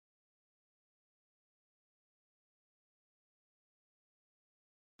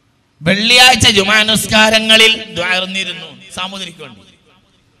വെള്ളിയാഴ്ച ജുമാ നിസ്കാരങ്ങളിൽ ദ്വാർന്നിരുന്നു സാമൂതിരിക്ക് വേണ്ടി.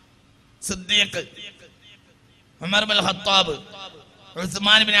 Siddique, Umar bin Khattab,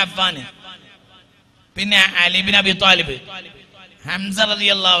 Usman bin Affan, പിന്നെ അലി ബിൻ അബി ത്വാലിബ്, ഹംസ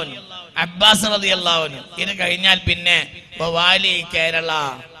റളിയല്ലാഹു അൻഹു, അബ്ബാസ് റളിയല്ലാഹു അൻഹു. ഇത് കഴിഞ്ഞാൽ പിന്നെ വാലി കേരള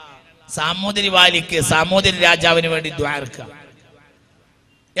സാമൂതിരി വാലിക്ക്, സാമൂതിരി രാജാവിന് വേണ്ടി ദ്വാരക്കുക.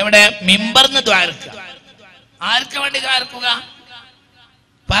 എവിടെ? മിമ്പർന്ന് ദ്വാരക്കുക. ആർക്ക് വേണ്ടി ദ്വാരക്കുക?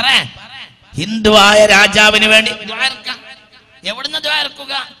 പറ. ഹിന്ദുവായ രാജാവിന് വേണ്ടി ദ്വാരക്കുക. എവിടുന്ന്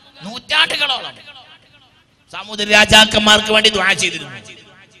ദ്വാരക്കുക? നൂറ്റാണ്ടുകളോളം സാമൂതിരി രാജാക്കന്മാർക്ക് വേണ്ടി ദ്വാ ചെയ്തിരുന്നു.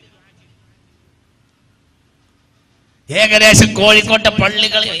 ഏകദേശം കോഴിക്കോട്ടെ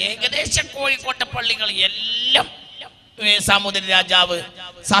പള്ളികൾ എല്ലാം സാമൂതിരി രാജാവ്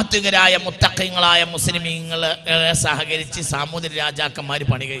സാത്വികരായ മുത്തഖീങ്ങളായ മുസ്ലിമീങ്ങളെ സഹകരിച്ച് സാമൂതിരി രാജാക്കന്മാർ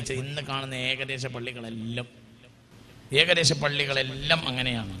പണി കഴിച്ചത്. ഇന്ന് കാണുന്ന ഏകദേശ പള്ളികളെല്ലാം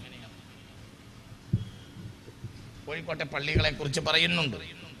അങ്ങനെയാണ്. കോഴിക്കോട്ടെ പള്ളികളെ കുറിച്ച് പറയുന്നുണ്ട്.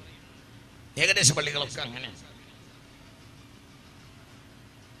 ഏകദേശ പള്ളികളൊക്കെ അങ്ങനെ.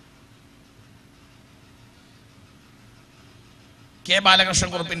 കെ ബാലകൃഷ്ണൻ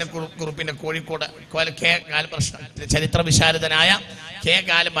കുറുപ്പിന്റെ കോഴിക്കോട് ചരിത്ര വിശാരദനായ കെ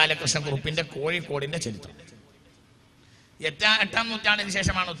ബാലകൃഷ്ണൻ കുറുപ്പിന്റെ കോഴിക്കോടിന്റെ ചരിത്രം. 8-ാം നൂറ്റാണ്ടിന്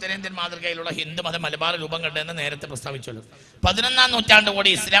ശേഷമാണ് ഉത്തരേന്ത്യൻ മാതൃകയിലുള്ള ഹിന്ദു മതം മലബാർ രൂപം കണ്ടതെന്ന് നേരത്തെ പ്രസ്താവിച്ചല്ലോ. 11-ാം നൂറ്റാണ്ടോടെ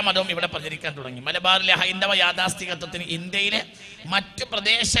ഇസ്ലാം മതവും ഇവിടെ പ്രചരിക്കാൻ തുടങ്ങി. മലബാറിലെ ഹൈന്ദവ യാഥാസ്ഥികത്വത്തിന് ഇന്ത്യയിലെ മറ്റു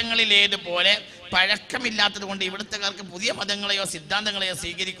പ്രദേശങ്ങളിലേതുപോലെ പഴക്കമില്ലാത്തത് കൊണ്ട് ഇവിടുത്തുകാർക്ക് പുതിയ മതങ്ങളെയോ സിദ്ധാന്തങ്ങളെയോ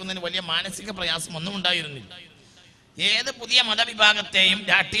സ്വീകരിക്കുന്നതിന് വലിയ മാനസിക പ്രയാസം ഒന്നും ഉണ്ടായിരുന്നില്ല. ഏത് പുതിയ മതവിഭാഗത്തെയും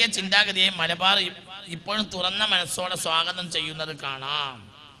രാഷ്ട്രീയ ചിന്താഗതിയെയും മലബാർ ഇപ്പോഴും തുറന്ന മനസ്സോടെ സ്വാഗതം ചെയ്യുന്നത് കാണാം.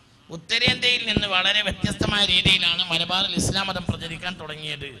 ഉത്തരേന്ത്യയിൽ നിന്ന് വളരെ വ്യത്യസ്തമായ രീതിയിലാണ് മലബാറിൽ ഇസ്ലാം മതം പ്രചരിക്കാൻ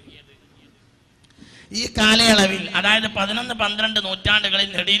തുടങ്ങിയത്. ഈ കാലയളവിൽ, അതായത് 11-12 നൂറ്റാണ്ടുകളിൽ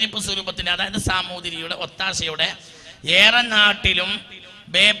നെടിയിരിപ്പ് സ്വരൂപത്തിന്റെ, അതായത് സാമൂതിരിയുടെ ഒത്താശയോടെ ഏറനാട്ടിലും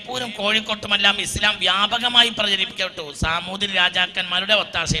ബേപ്പൂരും കോഴിക്കോട്ടുമെല്ലാം ഇസ്ലാം വ്യാപകമായി പ്രചരിപ്പിക്കപ്പെട്ടു. സാമൂതിരി രാജാക്കന്മാരുടെ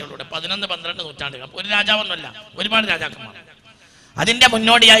ഒത്താശയോടെ 11-12 നൂറ്റാണ്ടുകൾ. ഒരു രാജാവൊന്നുമല്ല, ഒരുപാട് രാജാക്കന്മാർ. അതിന്റെ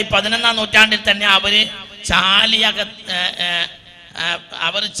മുന്നോടിയായി 11-ാം നൂറ്റാണ്ടിൽ തന്നെ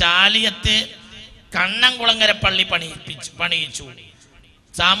അവർ ചാലിയത്ത് കണ്ണംകുളങ്ങര പള്ളി പണിയിച്ചു.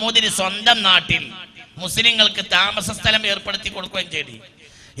 സാമൂതിരി സ്വന്തം നാട്ടിൽ മുസ്ലിങ്ങൾക്ക് താമസ സ്ഥലം ഏർപ്പെടുത്തി കൊടുക്കുകയും ചെയ്തു.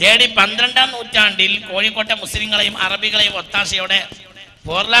 AD 12-ാം നൂറ്റാണ്ടിൽ കോഴിക്കോട്ടെ മുസ്ലിങ്ങളെയും അറബികളെയും ഒത്താശയോടെ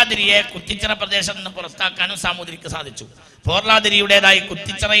പോർലാതിരിയെ കുറ്റിച്ചിറ പ്രദേശത്ത് നിന്ന് പുറത്താക്കാനും സാമൂതിരിക്ക് സാധിച്ചു. പോർലാതിരിയുടേതായി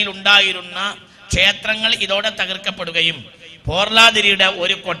കുറ്റിച്ചിറയിൽ ഉണ്ടായിരുന്ന ക്ഷേത്രങ്ങൾ ഇതോടെ തകർക്കപ്പെടുകയും പോർലാതിരിയുടെ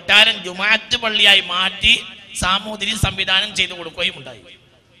ഒരു കൊട്ടാരം ജുമാഅത്ത് പള്ളിയായി മാറ്റി സാമൂതിരി സംവിധാനം ചെയ്തു കൊടുക്കുകയും ഉണ്ടായി.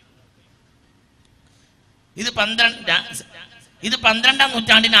 ഇത് 12-ാം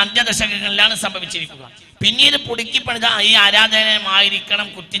നൂറ്റാണ്ടിന്റെ അന്ത്യദശകങ്ങളിലാണ് സംഭവിച്ചിരിക്കുക. പിന്നീട് പുതുക്കി പണിത ഈ ആരാധനമായിരിക്കണം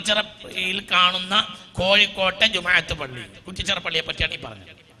കുറ്റിച്ചിറയിൽ കാണുന്ന കോഴിക്കോട്ടെ ജുമാഅത്ത് പള്ളി. കുറ്റിച്ചിറ പള്ളിയെ പറ്റിയാണ് ഈ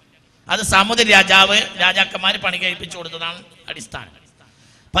പറഞ്ഞത്. അത് സാമൂതിരി രാജാക്കന്മാർ പണി കഴിപ്പിച്ചു കൊടുത്തതാണ് അടിസ്ഥാനം.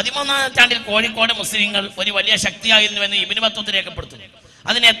 13-ാം നൂറ്റാണ്ടിൽ കോഴിക്കോട് മുസ്ലിങ്ങൾ ഒരു വലിയ ശക്തിയായിരുന്നുവെന്ന് ഇബ്നു ബത്തൂത്ത രേഖപ്പെടുത്തുന്നു.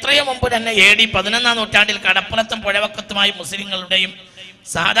 അതിന് എത്രയോ മുമ്പ് തന്നെ AD 11-ാം നൂറ്റാണ്ടിൽ കടപ്പുറത്തും പുഴവക്കത്തുമായി മുസ്ലിങ്ങളുടെയും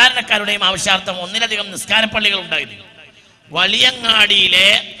സാധാരണക്കാരുടെയും ആവശ്യാർത്ഥം ഒന്നിലധികം നിസ്കാരപ്പള്ളികൾ ഉണ്ടായിരുന്നു. വലിയങ്ങാടിയിലെ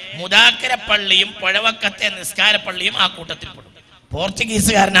മുദാക്കര പള്ളിയും പുഴവക്കത്തെ നിസ്കാരപ്പള്ളിയും ആ കൂട്ടത്തിൽപ്പെടും.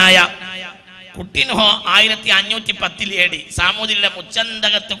 പോർച്ചുഗീസുകാരനായ കുട്ടിൻഹോ 1510 AD സാമൂതിരിയുടെ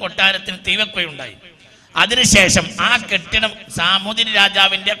മുച്ചന്തകത്ത് കൊട്ടാരത്തിന് തീവെക്കുകയുണ്ടായി. അതിനുശേഷം ആ കെട്ടിടം സാമൂതിരി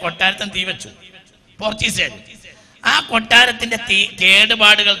രാജാവിന്റെ കൊട്ടാരത്തിന് തീവച്ചു പോർച്ചുഗീസുകാർ. ആ കൊട്ടാരത്തിന്റെ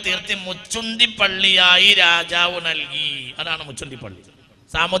കേടുപാടുകൾ തീർത്ത് മുച്ചുന്തി പള്ളിയായി രാജാവ് നൽകി. അതാണ് മുച്ചുന്തി പള്ളി.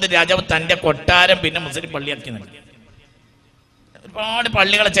 സാമൂതിരി രാജാവ് തന്റെ കൊട്ടാരം പിന്നെ മുസ്ലിം പള്ളിയാക്കി നൽകി. ഒരുപാട്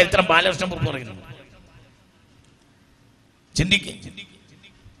പള്ളികളെ ചരിത്രം ബാലകൃഷ്ണൻ കുറുപ്പ് പറയുന്നുണ്ട്. ചിന്തിക്ക്,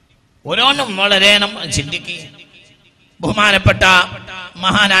 ഓരോന്നും വളരെ ചിന്തിക്ക്. ബഹുമാനപ്പെട്ട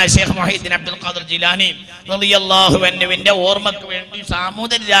മഹാനായ ഷേഖ് മുഹീദ്ദീൻ അബ്ദുൽ ഖാദിർ ജിലാനി റളിയല്ലാഹു അൻഹുവിന്റെ ഓർമ്മക്ക് വേണ്ടി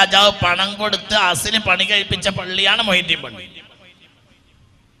സാമൂതിരി രാജാവ് പണം കൊടുത്ത് അസ്ലിന് പണി കഴിപ്പിച്ച പള്ളിയാണ് മൊഹീദ്ദീൻ പള്ളി.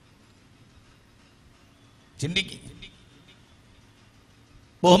 ചിന്തിക്ക്.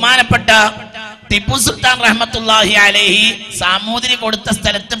 ബഹുമാനപ്പെട്ട ടിപ്പു സുൽത്താൻ റഹ്മത്തുള്ളാഹി അലൈഹി സാമൂതിരി കൊടുത്ത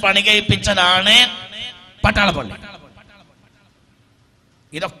സ്ഥലത്ത് പണി കഴിപ്പിച്ചതാണ് പട്ടാളപ്പള്ളി.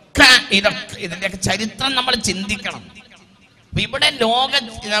 ഇതിന്റെയൊക്കെ ചരിത്രം നമ്മൾ ചിന്തിക്കണം. ഇവിടെ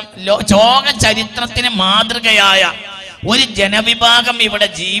ലോക ചരിത്രത്തിന് മാതൃകയായ ഒരു ജനവിഭാഗം ഇവിടെ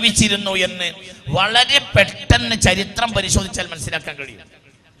ജീവിച്ചിരുന്നു എന്ന് വളരെ പെട്ടെന്ന് ചരിത്രം പരിശോധിച്ചാൽ മനസ്സിലാക്കാൻ കഴിയും.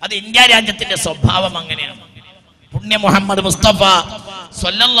 അത് ഇന്ത്യ രാജ്യത്തിന്റെ സ്വഭാവം അങ്ങനെയാണ്. പുണ്യ മുഹമ്മദ് മുസ്തഫ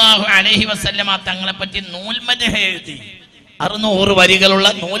സ്വല്ലല്ലാഹു അലൈഹി വസല്ലമ തങ്ങളെ പറ്റി നൂൽമദ്ഹ് എഴുതി, 600 വരികളുള്ള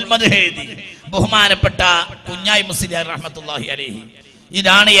നൂൽമദ്ഹ് എഴുതി ബഹുമാനപ്പെട്ട കുഞ്ഞായി മുസ്ലിയാർ റഹ്മത്തുള്ളാഹി അലൈഹി.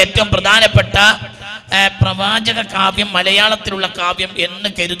 ഇതാണ് ഏറ്റവും പ്രധാനപ്പെട്ട പ്രവാചക കാവ്യം, മലയാളത്തിലുള്ള കാവ്യം എന്ന്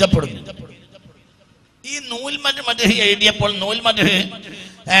കരുതപ്പെടുന്നു. ഈ നൂൽമദ് മദ്ഹ് എഴുതിയപ്പോൾ നൂൽമദ്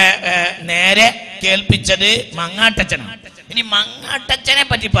നേരെ കേൾപ്പിച്ചത് മങ്ങാട്ടച്ചനാണ്. ഇനി മങ്ങാട്ടച്ചനെ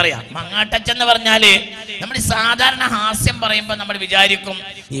പറ്റി പറയാം. മങ്ങാട്ടച്ചൻ എന്ന് പറഞ്ഞാല് നമ്മൾ സാധാരണ ഹാസ്യം പറയുമ്പോൾ നമ്മൾ വിചാരിക്കും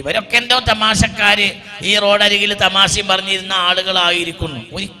ഇവരൊക്കെ എന്തോ തമാശക്കാര്, ഈ റോഡരികിൽ തമാശയും പറഞ്ഞിരുന്ന ആളുകളായിരിക്കുന്നു.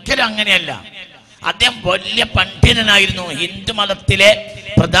 ഒരിക്കലും അങ്ങനെയല്ല. അദ്ദേഹം വലിയ പണ്ഡിതനായിരുന്നു. ഹിന്ദു മതത്തിലെ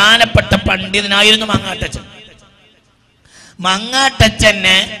പ്രധാനപ്പെട്ട പണ്ഡിതനായിരുന്നു മങ്ങാട്ടച്ചൻ.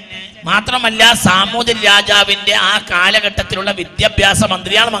 മങ്ങാട്ടച്ചന് മാത്രമല്ല, സാമൂതിരി രാജാവിന്റെ ആ കാലഘട്ടത്തിലുള്ള വിദ്യാഭ്യാസ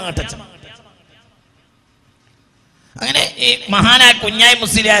മന്ത്രിയാണ് മങ്ങാട്ടച്ചൻ. അങ്ങനെ ഈ മഹാനായ കുഞ്ഞായി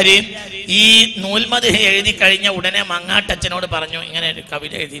മുസ്ലിയാര് ഈ നൂൽമദ് എഴുതി കഴിഞ്ഞ ഉടനെ മങ്ങാട്ടച്ചനോട് പറഞ്ഞു, ഇങ്ങനെ ഒരു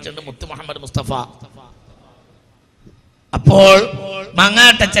കവിത എഴുതിയിട്ടുണ്ട് മുത്ത് മുഹമ്മദ് മുസ്തഫ. അപ്പോൾ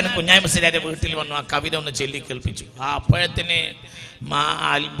മങ്ങാട്ടച്ചൻ കുഞ്ഞായി മുസ്ലിയാരുടെ വീട്ടിൽ വന്നു ആ കവിത ഒന്ന് ചൊല്ലി കേൾപ്പിച്ചു. ആ അപ്പോഴത്തിന്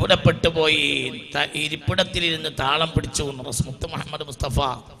അത്ഭുതപ്പെട്ടു പോയി. ഇരിപ്പിടത്തിലിരുന്ന് താളം പിടിച്ചു മുത്ത് മുഹമ്മദ് മുസ്തഫ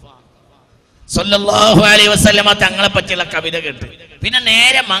സല്ലല്ലാഹു അലൈഹി വസല്ലമ തങ്ങളെ പറ്റിയുള്ള കവിത കേട്ട്. പിന്നെ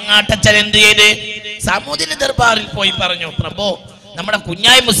നേരെ മങ്ങാട്ടച്ചൻ എന്ത് ചെയ്ത് സാമൂതിരി ദർബാറിൽ പോയി പറഞ്ഞു, പ്രഭു നമ്മുടെ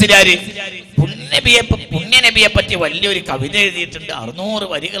കുഞ്ഞായി മുസ്ലിയാര് പുണ്യനബിയെ പറ്റി വലിയൊരു കവിത എഴുതിയിട്ടുണ്ട്. 600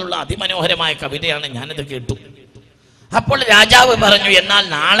 വരികളുള്ള അതിമനോഹരമായ കവിതയാണ്, ഞാനത് കേട്ടു. അപ്പോൾ രാജാവ് പറഞ്ഞു, എന്നാൽ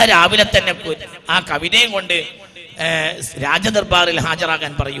നാളെ രാവിലെ തന്നെ ആ കവിതയും കൊണ്ട് രാജദർബാറിൽ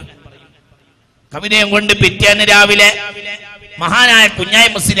ഹാജരാകാൻ പറയൂ. കവിതയും കൊണ്ട് പിറ്റേന്ന് രാവിലെ മഹാനായ കുഞ്ഞായി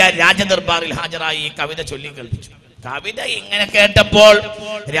മുസ്ലിയാർ രാജദർബാറിൽ ഹാജരായി ഈ കവിത ചൊല്ലി കേൾപ്പിച്ചു. കവിത ഇങ്ങനെ കേട്ടപ്പോൾ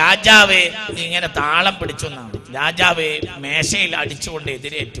രാജാവ് ഇങ്ങനെ താളം പിടിച്ചു എന്നാണ്. രാജാവ് മേശയിൽ അടിച്ചുകൊണ്ട്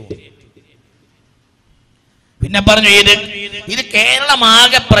എതിരേറ്റു. പിന്നെ പറഞ്ഞു, ഇത്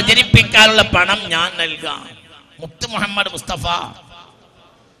കേരളമാകെ പ്രചരിപ്പിക്കാനുള്ള പണം ഞാൻ നൽകാം. മുത്ത് മുഹമ്മദ് മുസ്തഫ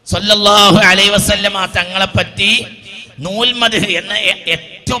സല്ലല്ലാഹു അലൈഹി വസല്ലമ തങ്ങളെ പറ്റി നൂൽമദ് എന്ന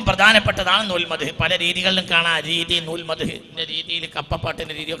ഏറ്റവും പ്രധാനപ്പെട്ടതാണ് നൂൽമദ്. പല രീതികളിലും കാണാം. രീതി നൂൽമദ്ഹിന്റെ രീതിയിൽ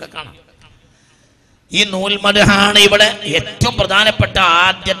കപ്പപ്പാട്ടിന്റെ രീതിയൊക്കെ കാണാം. ഈ നൂൽമദ് ആണ് ഇവിടെ ഏറ്റവും പ്രധാനപ്പെട്ട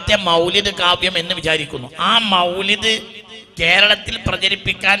ആദ്യത്തെ മൗലിദ് കാവ്യം എന്ന് വിചാരിക്കുന്നു. ആ മൗലിദ് കേരളത്തിൽ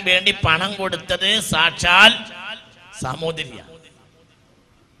പ്രചരിപ്പിക്കാൻ വേണ്ടി പണം കൊടുത്തത് സാക്ഷാൽ സാമൂതിരിയാണ്.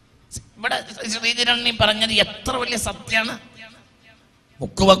 ഇവിടെ ശ്രീധരണ്ണി പറഞ്ഞത് എത്ര വലിയ സത്യമാണ്.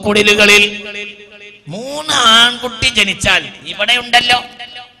 മുക്കുവക്കുടിലുകളിൽ 3 ആൺകുട്ടി ജനിച്ചാൽ, ഇവിടെ ഉണ്ടല്ലോ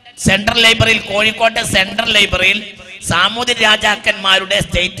സെൻട്രൽ ലൈബ്രറിയിൽ, കോഴിക്കോട്ടെ സെൻട്രൽ ലൈബ്രറിയിൽ സാമൂതിരി രാജാക്കന്മാരുടെ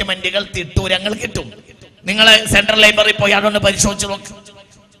സ്റ്റേറ്റ്മെന്റുകൾ, തിട്ടൂരങ്ങൾ കിട്ടും. നിങ്ങൾ സെൻട്രൽ ലൈബ്രറിയിൽ പോയി അതൊന്ന് പരിശോധിച്ച് നോക്ക്.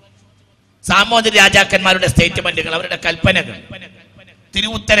 സാമൂതിരി രാജാക്കന്മാരുടെ സ്റ്റേറ്റ്മെന്റുകൾ, അവരുടെ കൽപ്പനകൾ,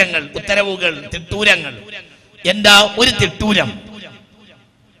 തിരുവുത്തരങ്ങൾ, ഉത്തരവുകൾ, തിട്ടൂരങ്ങൾ. എന്താ ഒരു തിട്ടൂരം?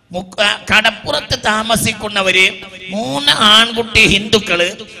 കടപ്പുറത്ത് താമസിക്കുന്നവര് 3 ആൺകുട്ടി ഹിന്ദുക്കള്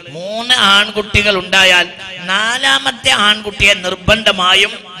 3 ആൺകുട്ടികൾ ഉണ്ടായാൽ 4ാമത്തെ ആൺകുട്ടിയെ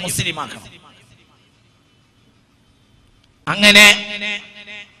നിർബന്ധമായും മുസ്ലിമാക്കണം. അങ്ങനെ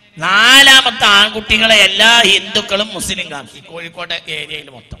 4ാമത്തെ ആൺകുട്ടികളെ എല്ലാ ഹിന്ദുക്കളും മുസ്ലിംകാക്കി കോഴിക്കോട്ടെ ഏരിയയിൽ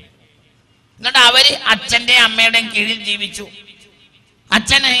മൊത്തം. എന്നിട്ട് അവര് അച്ഛന്റെയും അമ്മയുടെയും കീഴിൽ ജീവിച്ചു.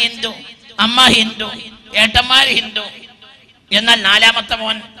 അച്ഛന് ഹിന്ദു, അമ്മ ഹിന്ദു, ഏട്ടന്മാർ ഹിന്ദു, എന്നാൽ 4ാമത്തെ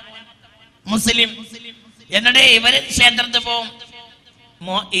മോൻ മുസ്ലിം. എന്നിട്ട് ഇവര് ക്ഷേത്രത്തിൽ പോവും,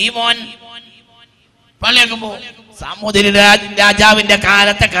 ഈ മോൻ പള്ളിയൊക്കെ പോവും. സാമൂതിരി രാജാവിന്റെ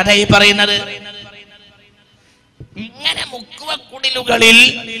കാലത്തെ കഥ ഈ പറയുന്നത്. ഇങ്ങനെ മുക്കുവക്കുടിലുകളിൽ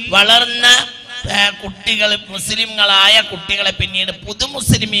വളർന്ന കുട്ടികൾ, മുസ്ലിങ്ങളായ കുട്ടികളെ പിന്നീട്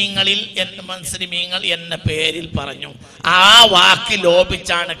മുസ്ലിമീങ്ങൾ എന്ന പേരിൽ പറഞ്ഞു. ആ വാക്ക്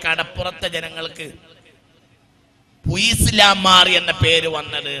ലോപിച്ചാണ് കടപ്പുറത്തെ ജനങ്ങൾക്ക് പുയിസ്ലാമാർ എന്ന പേര്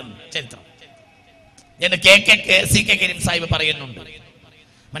വന്നത്. ചരിത്രം എന്ന് CK കരീം സാഹിബ് പറയുന്നുണ്ട്.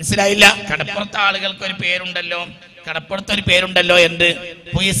 മനസ്സിലായില്ല? കടപ്പുറത്തെ ആളുകൾക്ക് ഒരു പേരുണ്ടല്ലോ, കടപ്പുറത്തൊരു പേരുണ്ടല്ലോ, എന്ത്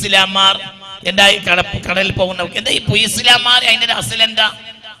പുയിസ്ലാമാർ. എന്താ ഈ കടലിൽ പോകുന്നവർക്ക് എന്താ ഈ പുയിസ്ലാമാർ? അതിന്റെ അസലെന്താ?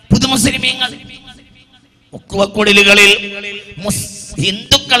 പുതുമുസ്ലിമീങ്ങൾ. മുക്കുവക്കുടിലുകളിൽ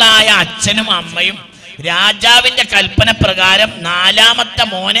ഹിന്ദുക്കളായ അച്ഛനും അമ്മയും രാജാവിന്റെ കൽപ്പന പ്രകാരം 4ാമത്തെ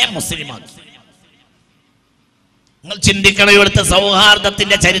മോനെ മുസ്ലിമാക്കി. നിങ്ങൾ ചിന്തിക്കണം, ഇവിടുത്തെ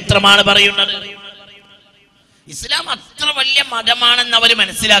സൗഹാർദ്ദത്തിന്റെ ചരിത്രമാണ് പറയുന്നത്. ഇസ്ലാം അത്ര വലിയ മതമാണെന്ന് അവർ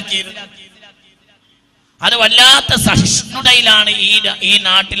മനസ്സിലാക്കിയിരുന്നു. അത് വല്ലാത്ത സഹിഷ്ണുതയിലാണ് ഈ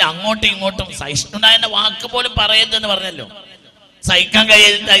നാട്ടിൽ അങ്ങോട്ടും ഇങ്ങോട്ടും. സഹിഷ്ണുത എന്ന വാക്ക് പോലും പറയരുതെന്ന് പറഞ്ഞല്ലോ. സഹിക്കാൻ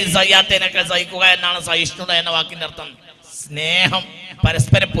കഴിയാത്തതിനൊക്കെ സഹിക്കുക എന്നാണ് സഹിഷ്ണുത എന്ന വാക്കിന്റെ അർത്ഥം. സ്നേഹം,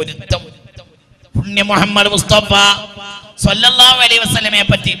 പരസ്പര പൊരുത്തം. പുണ്യ മുഹമ്മദ് മുസ്തഫ സല്ലല്ലാഹു അലൈഹി വസല്ലമയെ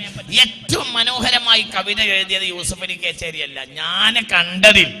പറ്റി ഏറ്റവും മനോഹരമായി കവിത എഴുതിയത് യൂസുഫ് അലി കേച്ചേരിയല്ല, ഞാൻ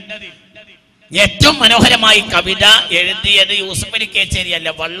കണ്ടതിൽ ഏറ്റവും മനോഹരമായി കവിത എഴുതിയത് യൂസുഫ് അലി കേച്ചേരിയല്ല,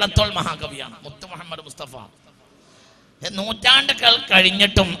 വള്ളത്തോൾ മഹാകവിയാണ്. മുത്ത് മുഹമ്മദ് മുസ്തഫ നൂറ്റാണ്ടുകൾ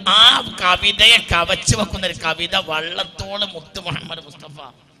കഴിഞ്ഞിട്ടും ആ കവിതയെ കവച്ചു വെക്കുന്ന ഒരു കവിത വള്ളത്തോൾ മുത്ത് മുഹമ്മദ് മുസ്തഫ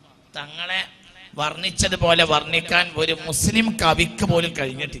തങ്ങളെ വർണ്ണിച്ചതുപോലെ വർണ്ണിക്കാൻ ഒരു മുസ്ലിം കവിക്ക് പോലും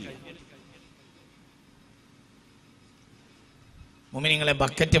കഴിഞ്ഞിട്ടില്ല. മുഅ്മിനീങ്ങളെ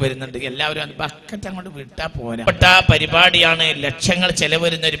ബക്കറ്റ് വരുന്നുണ്ട്, എല്ലാവരും ബക്കറ്റ് അങ്ങോട്ട് വിട്ടാ പോരാ. പരിപാടിയാണ്, ലക്ഷങ്ങൾ ചെലവ്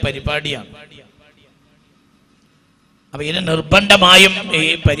വരുന്ന ഒരു പരിപാടിയാണ്. അപ്പൊ ഇത് നിർബന്ധമായും ഈ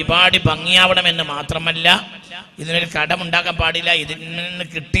പരിപാടി ഭംഗിയാവണമെന്ന് മാത്രമല്ല, ഇതിനൊരു കടമുണ്ടാക്കാൻ പാടില്ല. ഇതിൽ നിന്ന്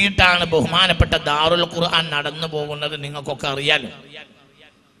കിട്ടിയിട്ടാണ് ബഹുമാനപ്പെട്ട ദാറുൽ ഖുർആൻ നടന്നു പോകുന്നത്. നിങ്ങൾക്കൊക്കെ അറിയാലോ,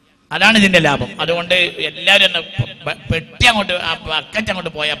 അതാണ് ഇതിന്റെ ലാഭം. അതുകൊണ്ട് എല്ലാവരും പെട്ടി അങ്ങോട്ട് ബക്കറ്റ്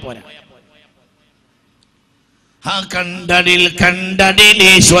അങ്ങോട്ട് പോയാൽ പോരാ. കണ്ടടിൽ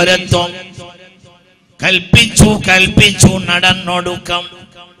കൽപ്പിച്ചു കൽപ്പിച്ചു നടന്നൊടുക്കം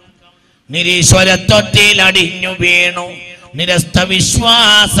നിരീശ്വരത്വത്തിൽ അടിഞ്ഞു വീണു നിരസ്ത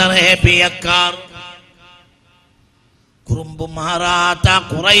വിശ്വാസേപിയക്കാർ. കുറുമ്പു മാറാത്ത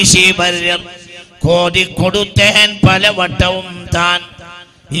ഖുറൈശി വര്യർ കോതിക്കൊടുത്തേൻ പലവട്ടവും താൻ.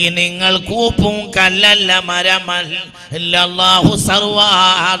 ഈ നിങ്ങൾ കൂപ്പും കല്ലല്ല മരമല്ലാഹു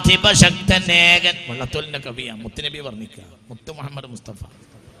സർവാധിപശക്തനേകൻ. വള്ളത്തോളിന്റെ കവിയാണ്, മുത്തുനബി വർണ്ണിക്കുക, മുത്ത് മുഹമ്മദ് മുസ്തഫ.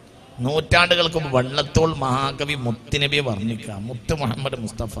 നൂറ്റാണ്ടുകൾക്ക് മുമ്പ് വള്ളത്തോൾ മഹാകവി മുത്തുനബിയെ വർണ്ണിക്കുക, മുത്ത് മുഹമ്മദ്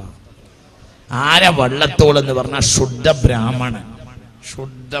മുസ്തഫ. ആരാ വള്ളത്തോൾ എന്ന് പറഞ്ഞാൽ ശുദ്ധ ബ്രാഹ്മണൻ,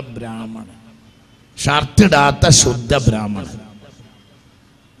 ശുദ്ധ ബ്രാഹ്മണൻ, ഷർട്ടിടാത്ത ശുദ്ധ ബ്രാഹ്മണൻ.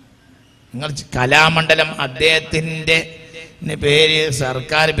 നിങ്ങൾ കലാമണ്ഡലം അദ്ദേഹത്തിന്റെ പേര്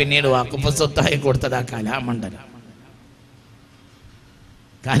സർക്കാർ പിന്നീട് വഖഫ് സ്വത്തായി കൊടുത്തത് ആ കലാമണ്ഡലം.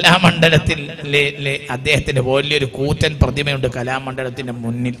 കലാമണ്ഡലത്തിൽ അദ്ദേഹത്തിന്റെ വലിയൊരു കൂറ്റൻ പ്രതിമയുണ്ട് കലാമണ്ഡലത്തിന്റെ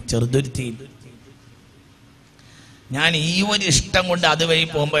മുന്നിൽ ചെറുതുരുത്തിയിൽ. ഞാൻ ഈ ഒരു ഇഷ്ടം കൊണ്ട് അതുവഴി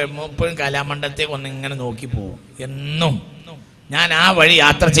പോകുമ്പോൾ എപ്പോഴും കലാമണ്ഡലത്തേക്ക് ഒന്ന് ഇങ്ങനെ നോക്കി പോകും. എന്നും ഞാൻ ആ വഴി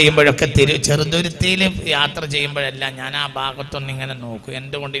യാത്ര ചെയ്യുമ്പോഴൊക്കെ ചെറുതുരുത്തിയിൽ യാത്ര ചെയ്യുമ്പോഴെല്ലാം ഞാൻ ആ ഭാഗത്തൊന്ന് ഇങ്ങനെ നോക്കും.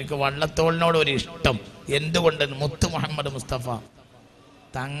 എന്തുകൊണ്ട്? എനിക്ക് വള്ളത്തോളിനോട് ഒരു ഇഷ്ടം. എന്തുകൊണ്ട്? മുത്ത് മുഹമ്മദ് മുസ്തഫ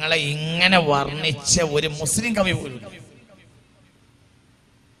തങ്ങളെ ഇങ്ങനെ വർണ്ണിച്ച ഒരു മുസ്ലിം കവി പോലും.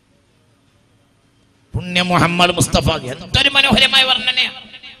 പുണ്യ മുഹമ്മദ് മുസ്തഫ എന്തൊരു മനോഹരമായ വർണ്ണനയാണ്.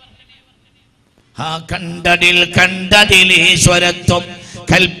 കണ്ടതിൽ ഈശ്വരത്വം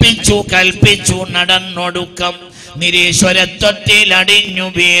കൽപ്പിച്ചു കൽപ്പിച്ചു നടന്നൊടുക്കം നിരീശ്വരത്വത്തിൽ അടിഞ്ഞു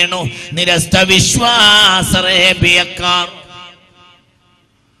വീണു നിരസ്ത വിശ്വാസേപിയക്കാർ.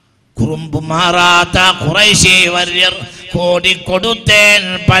 കുറുമ്പു മാറാത്ത ഖുറൈശി വര്യർ കോടിക്കൊടുത്തേൻ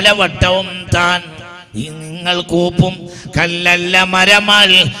പലവട്ടവും താൻ. നിങ്ങൾ കൂപ്പും കല്ലല്ല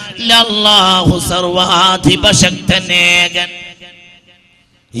മരമല്ലാഹു സർവാധിപശക്തനേകൻ.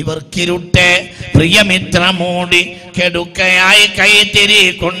 ഇവർക്കിരുട്ടെ പ്രിയമിത്ര മൂടി കെടുക്കയായി കൈത്തിരി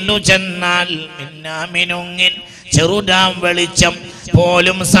കൊണ്ടു ചെന്നാൽ മിന്നാമിനുങ്ങിൻ ചെറുതാം വെളിച്ചം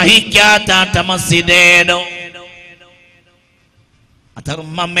പോലും സഹിക്കാത്ത തമസിതേടോ.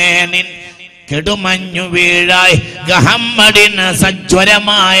 അധർമ്മമേനിൻ കെടുമഞ്ഞു വീഴായി ഗഹമ്മടിന്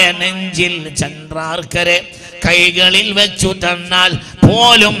സജ്വരമായ നെഞ്ചിൽ ചന്ദ്രാർക്കരെ കൈകളിൽ വെച്ചു തന്നാൽ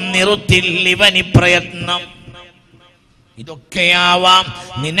പോലും നിറുത്തില്ലിവനി പ്രയത്നം. ഇതൊക്കെയാവാം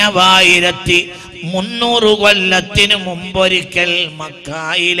 1300 കൊല്ലത്തിനു മുമ്പൊരിക്കൽ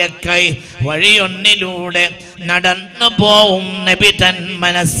മക്കായിലെ കൈ വഴിയൊന്നിലൂടെ നടന്നു പോവും നബി തൻ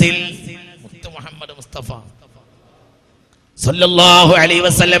മനസ്സിൽ. മുത്ത് മുഹമ്മദ് മുസ്തഫ സല്ലല്ലാഹു അലൈഹി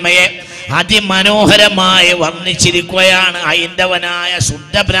വസല്ലമയെ അതിമനോഹരമായി വർണ്ണിച്ചിരിക്കുകയാണ് ഹൈന്ദവനായ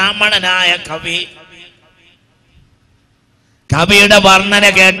ശുദ്ധ ബ്രാഹ്മണനായ കവി. കവിയുടെ വർണ്ണന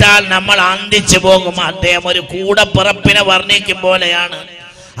കേട്ടാൽ നമ്മൾ ആന്തിച്ചു പോകും. അദ്ദേഹം ഒരു കൂടപ്പിറപ്പിനെ വർണ്ണിക്കും പോലെയാണ്,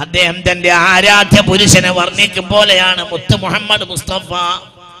 അദ്ദേഹം തന്റെ ആരാധ്യ പുരുഷനെ വർണ്ണിക്കും പോലെയാണ് മുത്ത് മുഹമ്മദ് മുസ്തഫ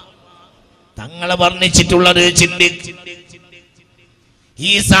തങ്ങളെ വർണ്ണിച്ചിട്ടുള്ളത്.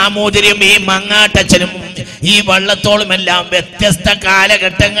 ഈ സാമൂതിരിയും ഈ മങ്ങാട്ടച്ചനും ഈ വള്ളത്തോളുമെല്ലാം വ്യത്യസ്ത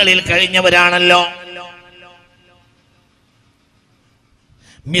കാലഘട്ടങ്ങളിൽ കഴിഞ്ഞവരാണല്ലോ.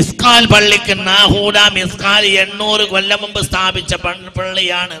 മിസ്കാൽ പള്ളിക്ക് നാഹൂഡ മിസ്കാൽ 800 കൊല്ലം മുമ്പ് സ്ഥാപിച്ച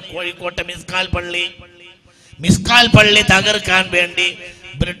പള്ളിയാണ് കോഴിക്കോട്ടെ മിസ്കാൽ പള്ളി. മിസ്കാൽ പള്ളി തകർക്കാൻ വേണ്ടി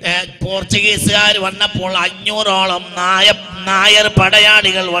പോർച്ചുഗീസുകാർ വന്നപ്പോൾ 500ഓളം നായർ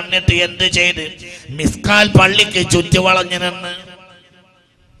പടയാളികൾ വന്നിട്ട് എന്ത് ചെയ്ത് മിസ്കാൽ പള്ളിക്ക് ചുറ്റുവളഞ്ഞു നിന്ന്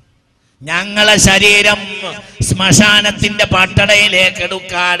ഞങ്ങളെ ശരീരം ശ്മശാനത്തിന്റെ പട്ടടയിലേക്ക്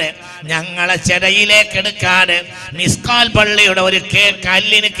എടുക്കാതെ, ഞങ്ങളെ ചെടയിലേക്ക് എടുക്കാതെ മിസ്കാൽ പള്ളിയുടെ ഒരു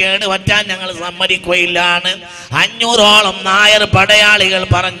കല്ലിന് കേട് പറ്റാൻ ഞങ്ങൾ സമ്മതിക്കുകയില്ലാണ്. 500ഓളം നായർ പടയാളികൾ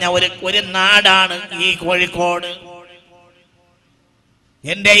പറഞ്ഞ ഒരു നാടാണ് ഈ കോഴിക്കോട്.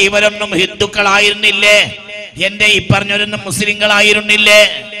 എന്റെ ഇവരൊന്നും ഹിന്ദുക്കളായിരുന്നില്ലേ? എന്റെ ഈ പറഞ്ഞവരൊന്നും മുസ്ലിങ്ങളായിരുന്നില്ലേ?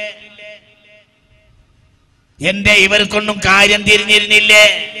 എന്റെ ഇവർക്കൊന്നും കാര്യം തിരിഞ്ഞിരുന്നില്ലേ?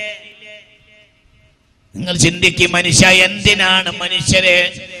 നിങ്ങൾ ചിന്തിക്കും, മനുഷ്യ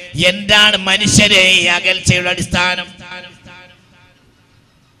എന്താണ് മനുഷ്യരെ ഈ അകൽച്ചയുടെ അടിസ്ഥാനം?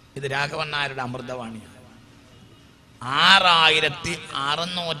 ഇത് രാഘവൻ നായരുടെ അമൃതവാണിയാണ്.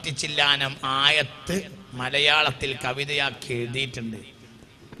 6600 ചില്ലാനം ആയത്ത് മലയാളത്തിൽ കവിതയാക്കി എഴുതിയിട്ടുണ്ട്.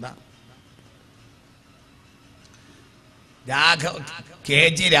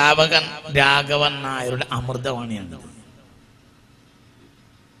 KG രാഘവൻ നായരുടെ അമൃതവാണിയാണ്.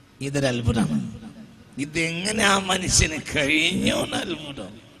 ഇതൊരു അത്ഭുതമാണ്. ഇതെങ്ങനെ ആ മനുഷ്യന് കഴിഞ്ഞു?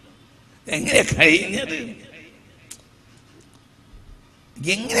 അത്ഭുതം. എങ്ങനെ കഴിഞ്ഞത്?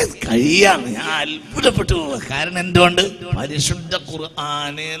 എങ്ങനെ കഴിയാണ്? ഞാൻ അത്ഭുതപ്പെട്ടു പോവുക. കാരണം എന്തുകൊണ്ട്? പരിശുദ്ധ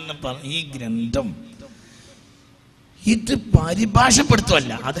ഖുർആൻ എന്ന് പറഞ്ഞ ഈ ഗ്രന്ഥം ഇത്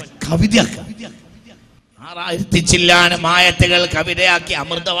പരിഭാഷപ്പെടുത്തുമല്ല, അത് കവിതയാക്കാം. 6000 ചില്ലാനം ആയത്തുകൾ കവിതയാക്കി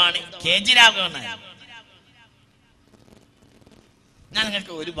അമൃതവാണി KG രാഘവൻ നായർ. ഞാൻ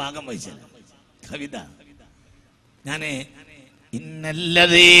നിങ്ങൾക്ക് ഒരു ഭാഗം വായിച്ചത് കവിത. ഞാന്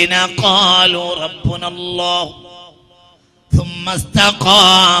ഇന്നല്ലദീന ഖാലു റബ്ബുനല്ലാഹു ثم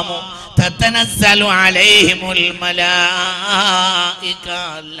استقاموا تتنزل عليهم الملائكة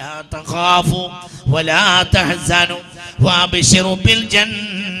لا تخافوا ولا تحزنوا وابشروا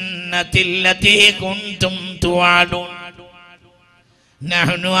بالجنة التي كنتم توعدون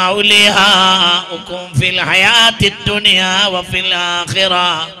نحن أولياؤكم في الحياة الدنيا وفي الآخرة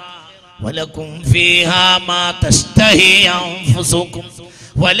ولكم فيها ما تشتهي أنفسكم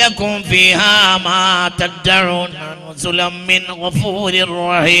ولكم فيها ما تدعون نزلا من غفور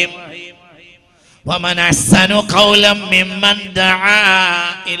رحيم ومن أحسن قولا ممن دعا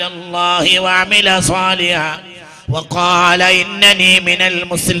إلى الله وعمل صالحا وقال إنني من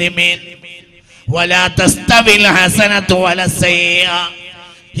المسلمين ولا تستوي الحسنة ولا السيئة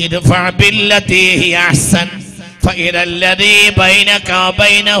ادفع بالتي هي أحسن فإذا الذي بينك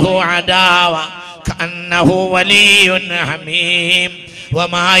وبينه عداوة كأنه ولي حميم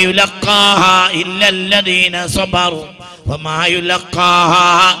وما يلقاها إلا الذين صبروا وما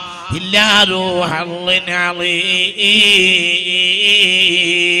يلقاها إلا ذو حظ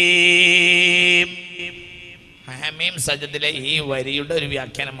عظيم. ഹമീം സജദിലെ ഈ വരിയുടെ ഒരു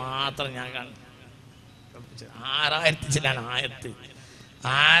വ്യാഖ്യാനം മാത്രം ഞാൻ കാണും. 6000 ചില്ലാണ് ആയത്ത്.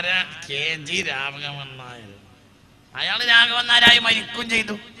 ആരാ? KG രാഘവൻ നായർ. അയാൾ രാഘവൻ നായരായി മരിക്കും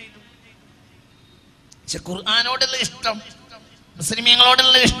ചെയ്തു. പക്ഷെ ഖുർആനോടുള്ള ഇഷ്ടം,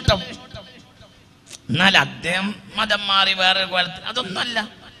 മുസ്ലിമീങ്ങളോടുള്ള ഇഷ്ടം, എന്നാൽ അദ്ദേഹം മതം മാറി വേറെ കോലത്തിൽ അതൊന്നല്ല.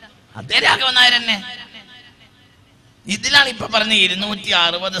 അതേ രാഘവൻ നായർ തന്നെ. ഇതിലാണ് ഇപ്പൊ പറഞ്ഞ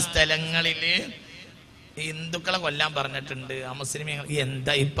 260 സ്ഥലങ്ങളില് ഹിന്ദുക്കളെ കൊല്ലാൻ പറഞ്ഞിട്ടുണ്ട്. ആ മുസ്ലിമീങ്ങൾ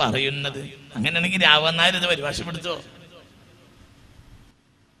എന്താ ഈ പറയുന്നത്? അങ്ങനെയാണെങ്കിൽ രാഘവൻ നായർ ഇത് പരിഭാഷപ്പെടുത്തോ?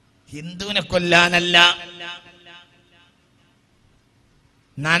 ഹിന്ദുവിനെ കൊല്ലാനല്ല,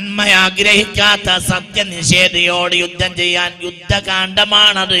 നന്മ ആഗ്രഹിക്കാത്ത സത്യനിഷേധിയോട് യുദ്ധം ചെയ്യാൻ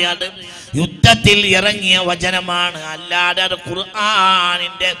യുദ്ധകാണ്ഡമാണത്. അത് യുദ്ധത്തിൽ ഇറങ്ങിയ വചനമാണ്, അല്ലാതെ അത്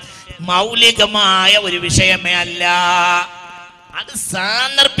ഖുർആനിന്റെ മൗലികമായ ഒരു വിഷയമേ അല്ല. അത്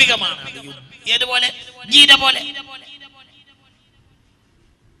സാന്ദർഭികമാണ്. അത് ഏതുപോലെ ഗീത പോലെ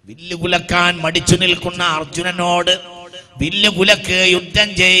വില്ലുകുലക്കാൻ മടിച്ചു നിൽക്കുന്ന അർജുനനോട് വില്ലുകുലക്ക് യുദ്ധം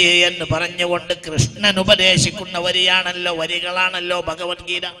ചെയ്യ് എന്ന് പറഞ്ഞുകൊണ്ട് കൃഷ്ണൻ ഉപദേശിക്കുന്ന വരികളാണല്ലോ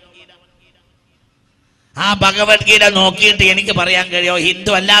ഭഗവത്ഗീത. ആ ഭഗവത്ഗീത നോക്കിയിട്ട് എനിക്ക് പറയാൻ കഴിയോ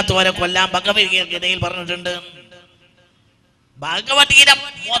ഹിന്ദു അല്ലാത്തവരെ കൊല്ലാൻ ഭഗവത്ഗീതയിൽ പറഞ്ഞിട്ടുണ്ട്? ഭഗവത്ഗീത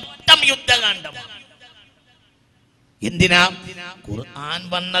മൊത്തം യുദ്ധകാണ്ഡമാണ്. എന്തിനാ? ഖുർആൻ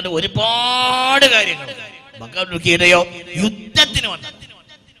വന്നത് ഒരുപാട് കാര്യങ്ങൾ, ഭഗവത്ഗീതയോ യുദ്ധത്തിന് വന്നത്.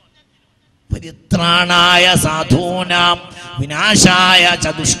 പരിത്രാണായ സാധൂനാം വിനാശായ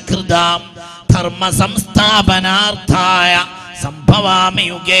ചതുഷ്കൃതാം ധർമ്മ സംസ്ഥാപനാർത്ഥായ സംഭവാമി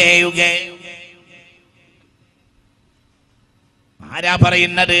യുഗേ യുഗേ. ആരാ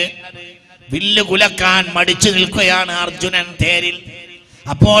പറയുന്നത്? വില്ല് കുലക്കാൻ മടിച്ചു നിൽക്കുകയാണ് അർജുനൻ തേരിൽ.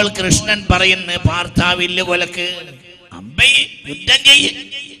 അപ്പോൾ കൃഷ്ണൻ പറയുന്നു, പാർത്ഥ വില്ല് കുലക്ക്, അമ്പൈ യുദ്ധം ചെയ്യ്.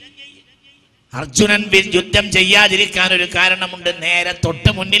 അർജുനൻ യുദ്ധം ചെയ്യാതിരിക്കാൻ ഒരു കാരണമുണ്ട്. നേരെ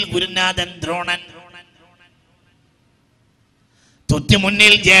തൊട്ട് മുന്നിൽ ഗുരുനാഥൻ ദ്രോണൻ, തൊട്ട്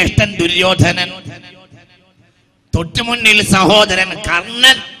മുന്നിൽ ജ്യേഷ്ഠൻ ദുര്യോധനൻ, തൊട്ട് മുന്നിൽ സഹോദരൻ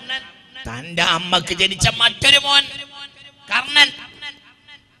കർണൻ, തന്റെ അമ്മക്ക് ജനിച്ച മറ്റൊരു മോൻ കർണൻ,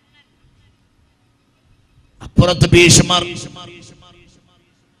 അപ്പുറത്ത് ഭീഷ്മർ.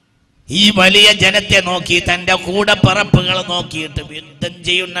 ഈ വലിയ ജനത്തെ നോക്കി, തന്റെ കൂടെ പറപ്പുകൾ നോക്കിയിട്ട് യുദ്ധം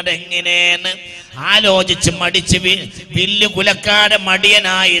ചെയ്യുന്നത് എങ്ങനെയെന്ന് ആലോചിച്ച് മടിച്ച് വില്ല് കുലക്കാട്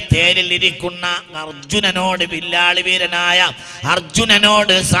മടിയനായി തേരിൽ ഇരിക്കുന്ന അർജുനനോട്, വില്ലാളി വീരനായ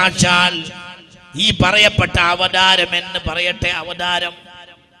അർജുനനോട് സാക്ഷാൽ ഈ പറയപ്പെട്ട അവതാരം എന്ന് പറയട്ടെ, അവതാരം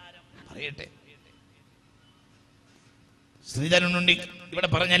പറയട്ടെ, ശ്രീധരനുണ്ടി ഇവിടെ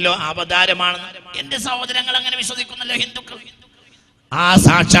പറഞ്ഞല്ലോ അവതാരമാണെന്ന്. എന്റെ സഹോദരങ്ങൾ അങ്ങനെ വിശ്വസിക്കുന്നല്ലോ ഹിന്ദുക്കൾ. ആ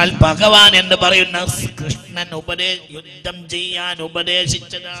സാക്ഷാൽ ഭഗവാൻ എന്ന് പറയുന്ന കൃഷ്ണൻ യുദ്ധം ചെയ്യാൻ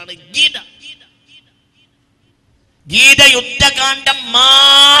ഉപദേശിച്ചതാണ് ഗീത. ഗീത യുദ്ധകാന്ഡം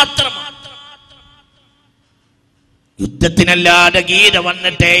മാത്രമാണ്. യുദ്ധത്തിനല്ലാതെ ഗീത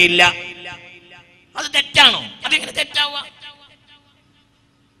വന്നിട്ടേ ഇല്ല. അത് തെറ്റാണോ? അതെങ്ങനെ തെറ്റാവുക?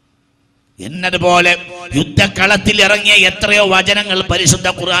 എന്നതുപോലെ യുദ്ധക്കളത്തിൽ ഇറങ്ങിയ എത്രയോ വചനങ്ങൾ പരിശുദ്ധ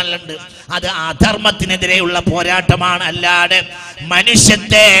ഖുർആനിലുണ്ട്. അത് അധർമ്മത്തിനെതിരെയുള്ള പോരാട്ടമാണ്. അല്ലാതെ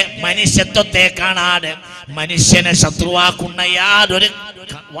മനുഷ്യത്വത്തെ കാണാതെ മനുഷ്യനെ ശത്രുവാക്കുന്ന യാതൊരു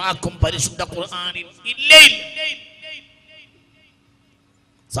വാക്കും പരിശുദ്ധ ഖുർആനിൽ ഇല്ലേ.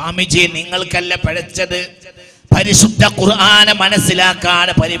 സ്വാമിജി, നിങ്ങൾക്കല്ല പഴച്ചത്. പരിശുദ്ധ ഖുർആനെ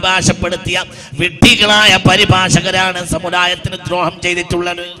മനസ്സിലാക്കാതെ പരിഭാഷപ്പെടുത്തിയ വിഡ്ഢികളായ പരിഭാഷകരാണ് സമുദായത്തിന് ദ്രോഹം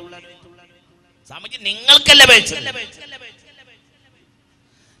ചെയ്തിട്ടുള്ളത്. സ്വാമിജി, നിങ്ങൾക്കല്ല പഴച്ചത്.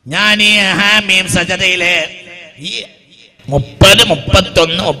 ഞാൻ ഈ ഹാമീം സജദയിലെ ഈ 30,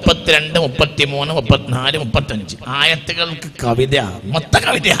 31, 32, 33, 34, 35 ആയത്തുകൾക്ക് കവിത, മൊത്തം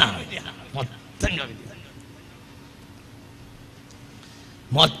കവിത,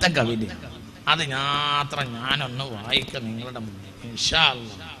 മൊത്തം കവിത. അത് മാത്രം ഞാനൊന്ന് വായിക്കാം നിങ്ങളുടെ മുന്നിൽ ഇൻഷാ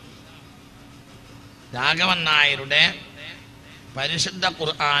അല്ലാഹ്. രാഘവൻ നായരുടെ പരിശുദ്ധ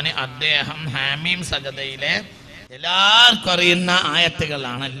ഖുർആന് അദ്ദേഹം ഹാമീം സജദയിലെ എല്ലാവർക്കും അറിയുന്ന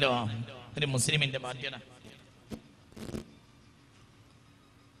ആയത്തുകളാണല്ലോ ഒരു മുസ്ലിമിന്റെ ബാധ്യത.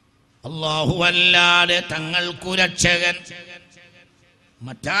 അല്ലാഹുവല്ലാതെ തങ്ങൾക്കു രക്ഷകൻ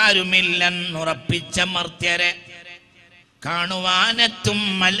മറ്റാരുമില്ലെന്നുറപ്പിച്ച മർത്യരെ കാണുവാനെത്തും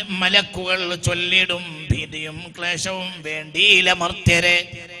മലക്കുകൾ ചൊല്ലിടും ഭീതിയും ക്ലേശവും വേണ്ടിയില്ല മർത്യരെ.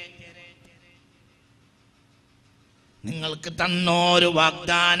 നിങ്ങൾക്ക് തന്നോരു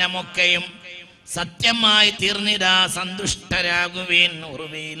വാഗ്ദാനമൊക്കെയും സത്യമായി തീർന്നിടാ സന്തുഷ്ടരാകുവീൻ.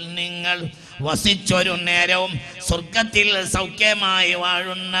 ഉറുവിയിൽ നിങ്ങൾ വസിച്ചൊരു നേരവും സ്വർഗത്തിൽ സൗഖ്യമായി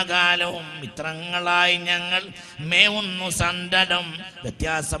വാഴുന്ന കാലവും മിത്രങ്ങളായി ഞങ്ങൾ മേവുന്നു സന്തതം.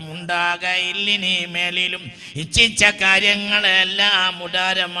 വ്യത്യാസമുണ്ടാകയില്ലിനി മേലിലും ഇച്ഛിച്ച കാര്യങ്ങളെല്ലാം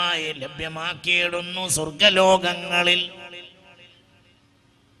ഉദാരമായി ലഭ്യമാക്കിയിടുന്നു സ്വർഗലോകങ്ങളിൽ.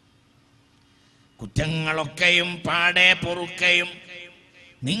 കുറ്റങ്ങളൊക്കെയും പാടെ പൊറുക്കയും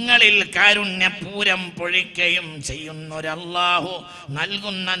നിങ്ങളിൽ കാരുണ്യപൂരം പൊഴിക്കയും ചെയ്യുന്നൊരല്ലാഹു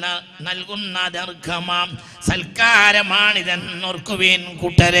നൽകുന്ന ദീർഘമാം സൽക്കാരമാണിതെന്നോർക്കുവീൻ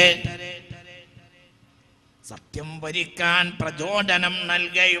കൂട്ടരെ. സത്യം വരിക്കാൻ പ്രചോദനം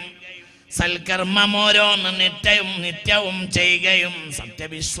നൽകയും സൽക്കർമ്മമോരോന്ന് നിത്യവും ചെയ്യുകയും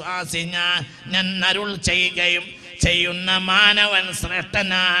സത്യവിശ്വാസി ഞാൻ അരുൾ ചെയ്യുകയും ചെയ്യുന്ന മാനവൻ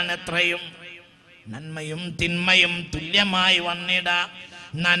ശ്രേഷ്ഠനാണെത്രയും. നന്മയും തിന്മയും തുല്യമായി വന്നിട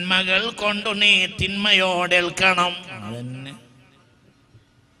നന്മകൾ കൊണ്ടു നീ തിന്മയോടേൽക്കണം.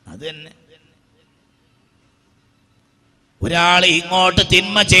 അതന്നെ ഒരാൾ ഇങ്ങോട്ട്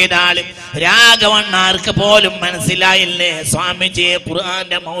തിന്മ ചെയ്താലും രാഘവണ്ണാർക്ക് പോലും മനസ്സിലായില്ലേ സ്വാമിജിയെ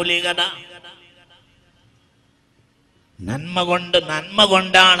ഖുർആന്റെ മൗലികത. നന്മ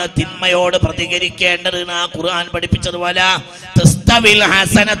കൊണ്ടാണ് തിന്മയോട് പ്രതികരിക്കേണ്ടത്. ആ ഖുർആൻ പഠിപ്പിച്ചതുപോലെ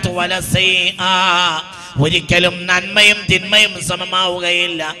ഒരിക്കലും നന്മയും തിന്മയും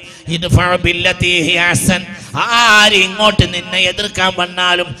സമമാവുകയില്ല. ആര് ഇങ്ങോട്ട് നിന്നെ എതിർക്കാൻ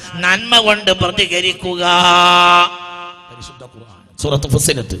വന്നാലും നന്മ കൊണ്ട് പ്രതികരിക്കുക. പരിശുദ്ധ ഖുർആൻ സൂറത്ത്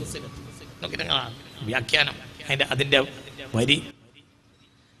ഫുസ്സിലത്ത് വ്യാഖ്യാനം അതിന്റെ വരി.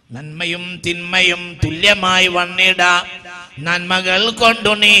 നന്മയും തിന്മയും തുല്യമായി വന്നിട നന്മകൾ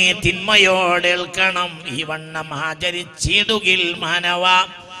കൊണ്ടു നീ തിന്മയോടേൽക്കണം. ഈ വണ്ണം ആചരിച്ചിടുകിൽ മാനവ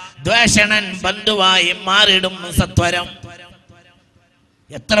ദ്വേഷണൻ ബന്ധുവായി മാറിടും സത്വരം.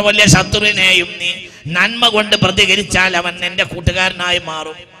 എത്ര വലിയ ശത്രുവിനെയും നീ നന്മ കൊണ്ട് പ്രതികരിച്ചാൽ അവൻ എന്റെ കൂട്ടുകാരനായി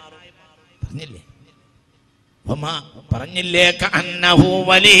മാറും. പറഞ്ഞില്ലേ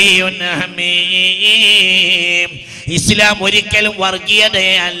ഇസ്ലാം ഒരിക്കലും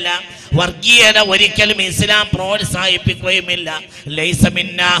വർഗീയതയല്ല. വർഗീയത ഒരിക്കലും ഇസ്ലാം പ്രോത്സാഹിപ്പിക്കുകയുമില്ല.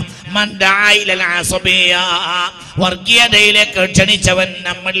 വർഗീയതയിലേക്ക് ക്ഷണിച്ചവൻ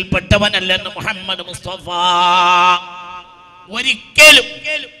നമ്മളിൽ പെട്ടവനല്ലെന്ന് മുഹമ്മദ് മുസ്തഫ. ഒരിക്കലും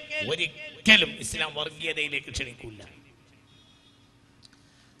ഇസ്ലാം വർഗീയതയിലേക്ക് ക്ഷണിക്കൂല.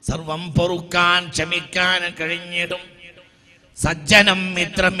 സർവം പൊറുക്കാൻ ക്ഷമിക്കാൻ കഴിഞ്ഞിടും സജ്ജനം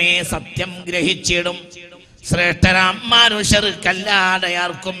മിത്രമേ സത്യം ഗ്രഹിച്ചിടും. ശ്രേഷ്ഠരാം മനുഷ്യർക്കല്ലാതെ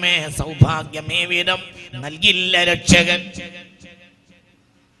ആർക്കുമേ സൗഭാഗ്യമേ വിധം നൽകില്ല രക്ഷകൻ.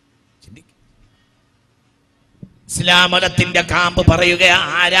 ഇസ്ലാം മതത്തിന്റെ കാമ്പ് പറയുക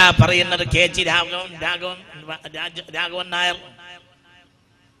ആരാ പറയുന്നത്? KG രാഘവൻ നായർ.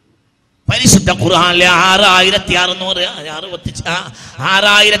 പരിശുദ്ധ ഖുർആനിലെ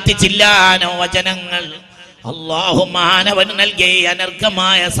 6600 ചില്ലാനോ വചനങ്ങൾ അല്ലാഹു മാനവന് നൽകിയ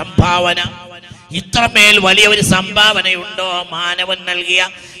അനർഘമായ സംഭാവന. ഇത്രമേൽ വലിയ ഒരു സംഭാവനയുണ്ടോ? മാനവൻ നൽകിയ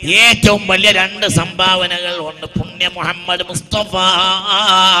ഏറ്റവും വലിയ 2 സംഭാവനകൾ. ഒന്ന് പുണ്യ മുഹമ്മദ് മുസ്തഫ,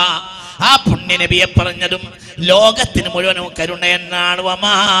 ആ പുണ്യ നബിയെ പറഞ്ഞതും ലോകത്തിന് മുഴുവനും കരുണ എന്നാണ്.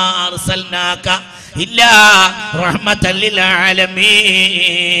 വമാ അർസൽനാക ഇല്ലാ റഹ്മത്തൽ ലിൽ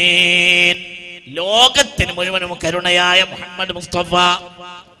ആലമീൻ. ലോകത്തിന് മുഴുവനും കരുണയായ മുഹമ്മദ് മുസ്തഫ,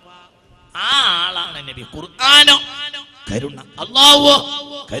 ആ ആളാണ് നബി. ഖുർആനോ കരുണ, അല്ലാഹു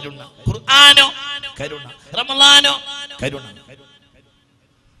കരുണ, ഖുർആനോ കരുണ, റമളാനോ കരുണ.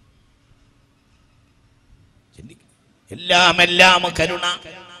 എല്ലാം കരുണ.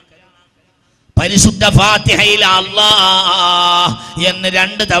 പരിശുദ്ധ ഫാത്തിഹയിൽ അല്ലാഹ് എന്ന്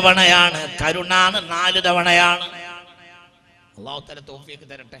 2 തവണയാണ്, കരുണ 4 തവണയാണ്. അല്ലാഹു തആല തൗഫീഖ്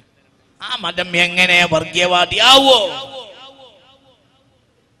തരട്ടെ. ആ മതം എങ്ങനെ വർഗീയവാദിയാവോ?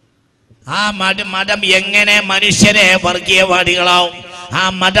 ആ മതം എങ്ങനെ മനുഷ്യരെ വർഗീയവാദികളാവും? ആ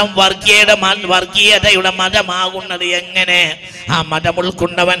മതം വർഗീയതയുടെ മതമാകുന്നത് എങ്ങനെ? ആ മതം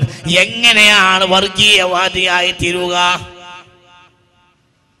ഉൾക്കൊണ്ടവൻ എങ്ങനെയാണ് വർഗീയവാദിയായി തീരുക?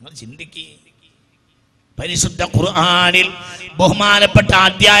 ചിന്തിക്കുക. പരിശുദ്ധ ഖുർആനിൽ ബഹുമാനപ്പെട്ട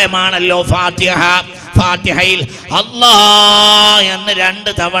അധ്യായമാണല്ലോ ഫാത്തിഹ. ഫാത്തിഹയിൽ അല്ലാഹ് എന്ന്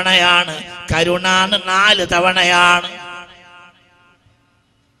 2 തവണയാണ്, കരുണ 4 തവണയാണ്.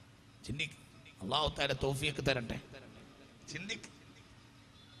 അല്ലാഹു തആല തൗഫീഖ് തരട്ടെ.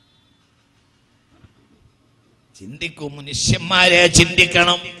 ചിന്തിക്കൂ മനുഷ്യന്മാരെ,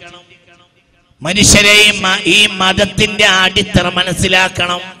 ചിന്തിക്കണം. മനുഷ്യരെയും ഈ മതത്തിന്റെ അടിത്തറ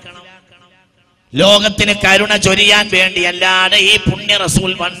മനസ്സിലാക്കണം. ലോകത്തിന് കരുണ ചൊരിയാൻ വേണ്ടി അല്ലാതെ ഈ പുണ്യ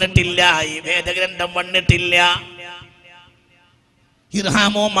റസൂൽ വന്നിട്ടില്ല, ഈ വേദഗ്രന്ഥം വന്നിട്ടില്ല.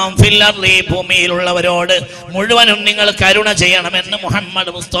 ഇർഹാമു മൻ ഫിൽ അർളി, ഭൂമിയിലുള്ളവരോട് മുഴുവനും നിങ്ങൾ കരുണ ചെയ്യണമെന്ന്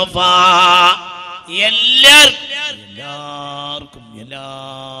മുഹമ്മദ് മുസ്തഫ. എല്ലാവർക്കും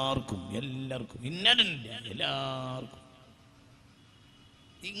ഇന്നടില്ല, എല്ലാവർക്കും.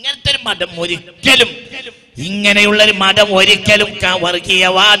 ഇങ്ങനത്തെ ഒരു മതം ഒരിക്കലും, ഇങ്ങനെയുള്ളൊരു മതം ഒരിക്കലും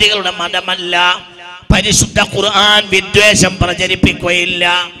വർഗീയവാദികളുടെ മതമല്ല. പരിശുദ്ധ ഖുർആൻ വിദ്വേഷം പ്രചരിപ്പിക്കുകയില്ല.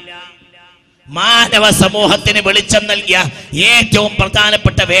 മാനവ സമൂഹത്തിന് വെളിച്ചം നൽകിയ ഏറ്റവും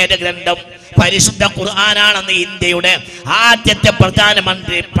പ്രധാനപ്പെട്ട വേദഗ്രന്ഥം പരിശുദ്ധ ഖുർആനാണെന്ന് ഇന്ത്യയുടെ ആദ്യത്തെ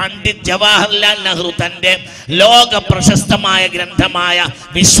പ്രധാനമന്ത്രി പണ്ഡിറ്റ് ജവഹർലാൽ നെഹ്റു തന്റെ ലോക പ്രശസ്തമായ ഗ്രന്ഥമായ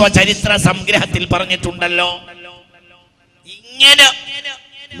വിശ്വചരിത്ര സംഗ്രഹത്തിൽ പറഞ്ഞിട്ടുണ്ടല്ലോ. ഇങ്ങനെ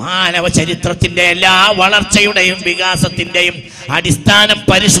മാനവ ചരിത്രത്തിന്റെ എല്ലാ വളർച്ചയുടെയും വികാസത്തിന്റെയും അടിസ്ഥാനം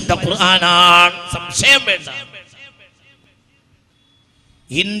പരിശുദ്ധ ഖുർആനാണ്. സംശയം വേണ്ട.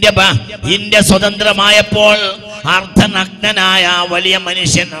 ഇന്ത്യ സ്വതന്ത്രമായപ്പോൾ അർദ്ധനഗ്നനായ വലിയ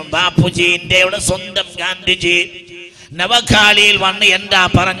മനുഷ്യൻ ബാപ്പുജി, ഇന്ത്യയുടെ സ്വന്തം ഗാന്ധിജി, നവഖാലിയിൽ വന്ന് എന്താ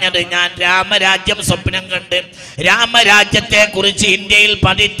പറഞ്ഞത്? ഞാൻ രാമരാജ്യം സ്വപ്നം കണ്ട് രാമരാജ്യത്തെ കുറിച്ച് ഇന്ത്യയിൽ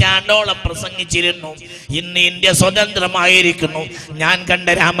 10 പ്രസംഗിച്ചിരുന്നു. ഇന്ന് ഇന്ത്യ സ്വതന്ത്രമായിരിക്കുന്നു. ഞാൻ കണ്ട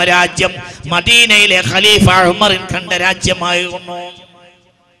രാമരാജ്യം മദീനയിലെ ഖലീഫ ഉമറിൻ കണ്ട രാജ്യമായിരുന്നു.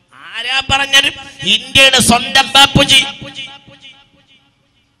 ആരാ പറഞ്ഞത്? ഇന്ത്യയുടെ സ്വന്തം ബാപ്പുജി.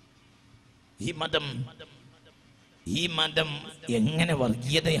 ഈ മതം എങ്ങനെ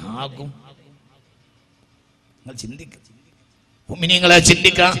വർഗീയതയാകും? നിങ്ങളെ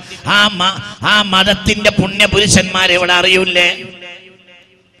ചിന്തിക്ക. ആ മതത്തിന്റെ പുണ്യപുരുഷന്മാരെ ഇവിടെ അറിയൂലേ?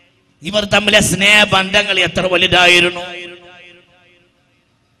 ഇവർ തമ്മിലെ സ്നേഹബന്ധങ്ങൾ എത്ര വലുതായിരുന്നു.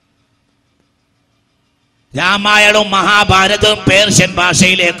 രാമായണവും മഹാഭാരതവും പേർഷ്യൻ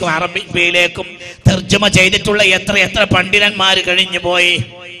ഭാഷയിലേക്കും അറബിയിലേക്കും തർജ്ജമ ചെയ്തിട്ടുള്ള എത്ര പണ്ഡിതന്മാർ കഴിഞ്ഞു പോയി.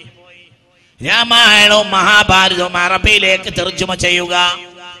 രാമായണവും മഹാഭാരതവും അറബിയിലേക്ക് തർജ്ജമ ചെയ്യുക.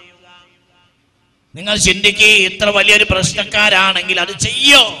 നിങ്ങൾ ചിന്തിക്കുക. ഇത്ര വലിയൊരു പ്രശ്നക്കാരാണെങ്കിൽ അത്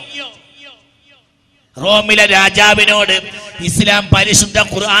ചെയ്യോ? റോമിലെ രാജാവിനോട് ഇസ്ലാം പരിശുദ്ധ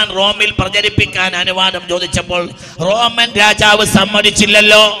ഖുർആൻ റോമിൽ പ്രചരിപ്പിക്കാൻ അനുവാദം ചോദിച്ചപ്പോൾ റോമൻ രാജാവ്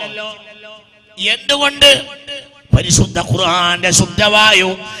സമ്മതിച്ചില്ലല്ലോ. എന്തുകൊണ്ട്? പരിശുദ്ധ ഖുർആന്റെ ശുദ്ധവായു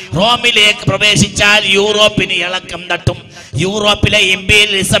റോമിലേക്ക് പ്രവേശിച്ചാൽ യൂറോപ്പിന് ഇളക്കം തട്ടും. യൂറോപ്പിലെ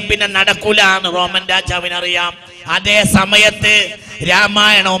ഇംപീരിയലിസം പിന്നെ നടക്കൂലാണ് റോമൻ രാജാവിനറിയാം. അതേ സമയത്ത്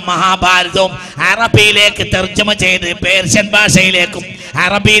രാമായണവും മഹാഭാരതവും അറബിയിലേക്ക് തർജ്ജമ ചെയ്ത് പേർഷ്യൻ ഭാഷയിലേക്കും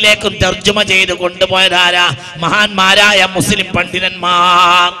അറബിയിലേക്കും തർജ്ജമ ചെയ്ത് കൊണ്ടുപോയതാരാ? മഹാന്മാരായ മുസ്ലിം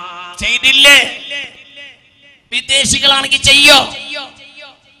പണ്ഡിതന്മാർ. ചെയ്തില്ലേ? വിദേശികളാണെങ്കിൽ ചെയ്യോ?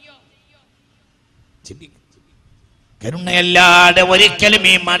 കരുണയല്ലാതെ ഒരിക്കലും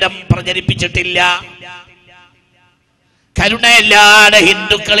ഈ മതം പ്രചരിപ്പിച്ചിട്ടില്ല. കരുണയല്ലാതെ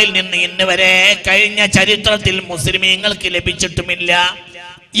ഹിന്ദുക്കളിൽ നിന്ന് ഇന്ന് വരെ കഴിഞ്ഞ ചരിത്രത്തിൽ മുസ്ലിമീങ്ങൾക്ക് ലഭിച്ചിട്ടുമില്ല.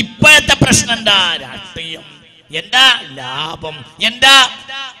 ഇപ്പോഴത്തെ പ്രശ്നം എന്താ? രാഷ്ട്രീയം, എന്താ ലാഭം, എന്താ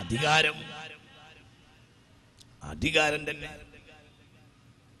അധികാരം. അധികാരം തന്നെ.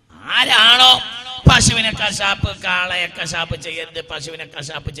 ആരാണോ പശുവിനെ കശാപ്പ്, കാളയെ കശാപ്പ് ചെയ്യരുത്, പശുവിനെ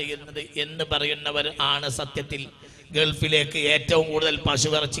കശാപ്പ് ചെയ്യുന്നത് എന്ന് പറയുന്നവർ ആണ് സത്യത്തിൽ ഗൾഫിലേക്ക് ഏറ്റവും കൂടുതൽ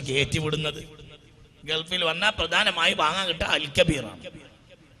പശുവിറച്ചി കയറ്റിവിടുന്നത്. ഗൾഫിൽ വന്നാൽ പ്രധാനമായി വാങ്ങാൻ കിട്ടുക അൽക്കബീറാണ്.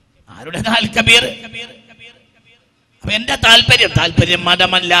 ആരുടേതാ അൽക്കബീർ? അപ്പൊ എന്റെ താല്പര്യം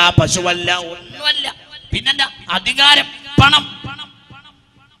മതമല്ല, പശുവല്ല, ഒന്നുമല്ല. പിന്നെന്താ? അധികാരം, പണം.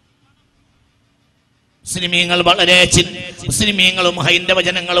 മുസ്ലിമീങ്ങളും ഹൈന്ദവ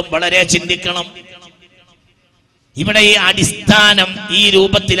ജനങ്ങളും വളരെ ചിന്തിക്കണം. ഇവിടെ ഈ അടിസ്ഥാനം ഈ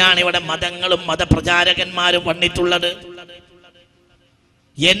രൂപത്തിലാണ് ഇവിടെ മതങ്ങളും മതപ്രചാരകന്മാരും വന്നിട്ടുള്ളത്.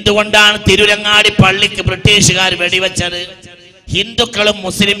 എന്തുകൊണ്ടാണ് തിരുരങ്ങാടി പള്ളിക്ക് ബ്രിട്ടീഷുകാർ വെടിവെച്ചത്? ഹിന്ദുക്കളും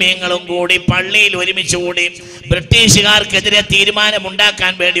മുസ്ലിമീങ്ങളും കൂടി പള്ളിയിൽ ഒരുമിച്ച് കൂടി ബ്രിട്ടീഷുകാർക്കെതിരെ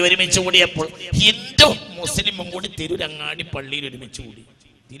തീരുമാനമുണ്ടാക്കാൻ വേണ്ടി ഒരുമിച്ച് കൂടിയപ്പോൾ ഹിന്ദു മുസ്ലിമും കൂടി തിരുരങ്ങാടി പള്ളിയിൽ ഒരുമിച്ച് കൂടി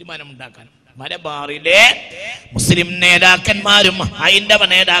തീരുമാനമുണ്ടാക്കാൻ. മലബാറിലെ മുസ്ലിം നേതാക്കന്മാരും ഹൈന്ദവ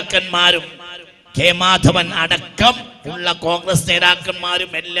നേതാക്കന്മാരും കെ മാധവൻ അടക്കം ഉള്ള കോൺഗ്രസ്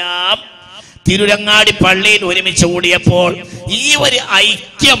നേതാക്കന്മാരും എല്ലാം തിരുരങ്ങാടി പള്ളിയിൽ ഒരുമിച്ച് കൂടിയപ്പോൾ ഈ ഒരു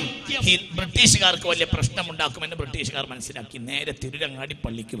ഐക്യം ബ്രിട്ടീഷുകാർക്ക് വലിയ പ്രശ്നമുണ്ടാക്കുമെന്ന് ബ്രിട്ടീഷുകാർ മനസ്സിലാക്കി. നേരെ തിരുരങ്ങാടി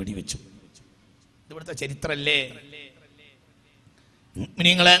പള്ളിക്ക് വെടിവെച്ചു. ഇവിടുത്തെ ചരിത്രല്ലേ?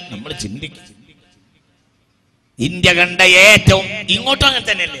 നിങ്ങളെ നമ്മൾ ചിന്തിക്കും. ഇന്ത്യ കണ്ട ഏറ്റവും, ഇങ്ങോട്ടും അങ്ങനെ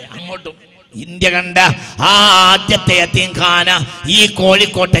തന്നെയല്ലേ, അങ്ങോട്ടും ഇന്ത്യ കണ്ട ആദ്യത്തെ യതീംഖാന ഈ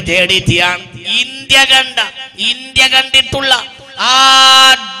കോഴിക്കോട്ടെ JDT-യാണ്. ഇന്ത്യ കണ്ടിട്ടുള്ള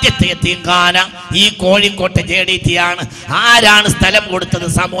ആദ്യത്തെ യതീംഖാന ഈ കോഴിക്കോട്ടെ JDT-യാണ്. ആരാണ് സ്ഥലം കൊടുത്തത്?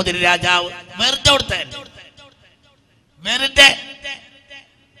 സാമൂതിരി രാജാവ്. വെറുതെ കൊടുത്ത, വെറുതെ.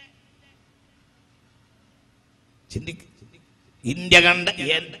 ചിന്തിക്ക. ഇന്ത്യ കണ്ട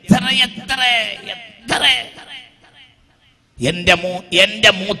എത്ര എന്റെ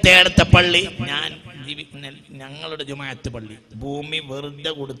മൂത്തേടത്തെ പള്ളി, ഞങ്ങളുടെ ജുമാഅത്ത് പള്ളി ഭൂമി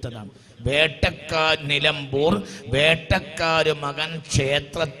വെറുതെ കൊടുത്തതാണ്. നിലമ്പൂർ വേട്ടക്കാര് മകൻ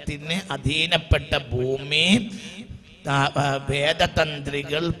ക്ഷേത്രത്തിന് അധീനപ്പെട്ട ഭൂമി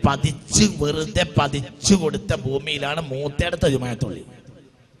വേദതന്ത്രികൾ വെറുതെ പതിച്ചു കൊടുത്ത ഭൂമിയിലാണ് മൂത്തേടത്തെ ജുമാഅത്ത് പള്ളി.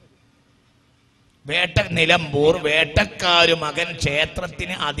 നിലമ്പൂർ വേട്ടക്കാരു മകൻ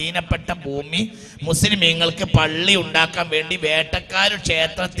ക്ഷേത്രത്തിന് അധീനപ്പെട്ട ഭൂമി മുസ്ലിമീങ്ങൾക്ക് പള്ളി ഉണ്ടാക്കാൻ വേണ്ടി വേട്ടക്കാരു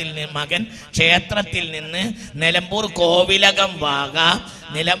മകൻ ക്ഷേത്രത്തിൽ നിന്ന് നിലമ്പൂർ കോവിലകം വാഗ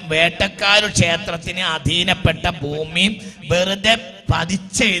വേട്ടക്കാരു ക്ഷേത്രത്തിന് അധീനപ്പെട്ട ഭൂമി വെറുതെ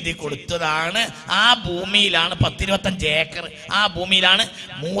പതിച്ചെഴുതി കൊടുത്തതാണ്. ആ ഭൂമിയിലാണ് 10-25 ഏക്കർ. ആ ഭൂമിയിലാണ്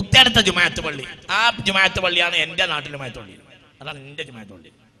മൂത്തേടത്തെ ജുമാഅത്ത് പള്ളി. ആ ജുമാഅത്ത് പള്ളിയാണ് എന്റെ നാട്ടിലെ ജുമാഅത്ത് പള്ളി. അതാണ് എന്റെ ജുമാഅത്ത്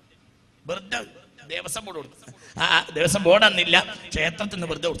പള്ളി. വെറുതെ ദേവസ്വം ബോർഡ് കൊടുത്തു. ദേവസ്വം ബോർഡ് അന്നില്ല, ക്ഷേത്രത്തിൽ നിന്ന്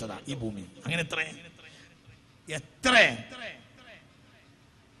വെറുതെ കൊടുത്തതാ ഈ ഭൂമി. അങ്ങനെ എത്ര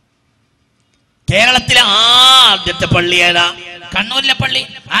കേരളത്തിലെ ആദ്യത്തെ പള്ളി ഏതാ? കണ്ണൂരിലെ പള്ളി.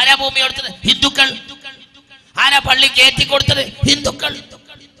 ആരാ ഭൂമി കൊടുത്തത്? ഹിന്ദുക്കൾ. ആരാ പള്ളി കയറ്റി കൊടുത്തത്? ഹിന്ദുക്കൾ.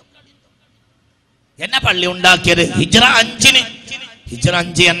 എന്നാ പള്ളി ഉണ്ടാക്കിയത്? ഹിജ്റ 5-ന്. ഹിജ്റ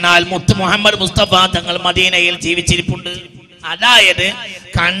 5 എന്നാൽ മുത്ത് മുഹമ്മദ് മുസ്തഫ തങ്ങൾ മദീനയിൽ ജീവിച്ചിരിപ്പുണ്ട്. അതായത്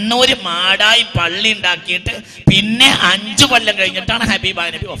കണ്ണൂര് മാടായി പള്ളി ഉണ്ടാക്കിയിട്ട് പിന്നെ 5 കൊല്ലം കഴിഞ്ഞിട്ടാണ് ഹബീബായ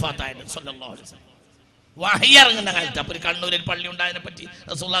നബി വഫാത്തായത് സ്വല്ലല്ലാഹു അലൈഹി വസല്ലം. വഹി ഇറങ്ങുന്ന കാലത്ത്. അപ്പോൾ കണ്ണൂരിൽ പള്ളി ഉണ്ടായതിനെ പറ്റി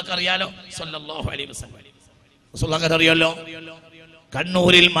റസൂലുള്ളാഹിക്ക് അറിയാലോ സ്വല്ലല്ലാഹു അലൈഹി വസല്ലം. റസൂലുള്ളാഹിക്ക് അറിയാലോ.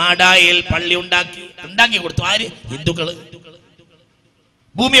 കണ്ണൂരിൽ മാടായിൽ പള്ളി ഉണ്ടാക്കി കൊടുത്തു. ആര്? ഹിന്ദുക്കള്.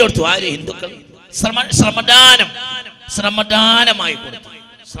 ഭൂമി കൊടുത്തു. ആര്? ഹിന്ദുക്കൾ. ശ്രമദാനമായി കൊടുത്തു.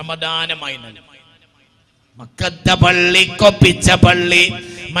 ശ്രമദാനമായി നൽകി. മക്കത്തെ പള്ളി, കൊപ്പിച്ച പള്ളി,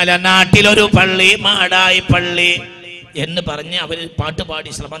 മലനാട്ടിലൊരു പള്ളി, മാടായി പള്ളി എന്ന് പറഞ്ഞ് അവര് പാട്ടുപാടി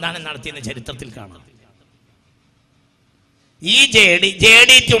ശ്രമദാനം നടത്തിയെന്ന് ചരിത്രത്തിൽ കാണാം. ഈ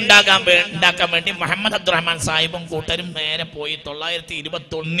JDT ഉണ്ടാക്കാൻ വേണ്ടി മുഹമ്മദ് അബ്ദുറഹ്മാൻ സാഹിബും കൂട്ടരും നേരെ പോയി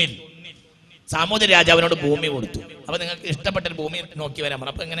 921-ൽ സാമൂതിരി രാജാവിനോട് ഭൂമി കൊടുത്തു. അപ്പൊ നിങ്ങൾക്ക് ഇഷ്ടപ്പെട്ട ഭൂമി നോക്കി വരാൻ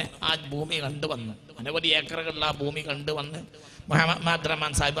പറഞ്ഞു. അപ്പൊ ഇങ്ങനെ ആ ഭൂമി കണ്ടുവന്നു. അനവധി ഏക്കറുകളിൽ ആ ഭൂമി കണ്ടുവന്ന് മുഹമ്മദ്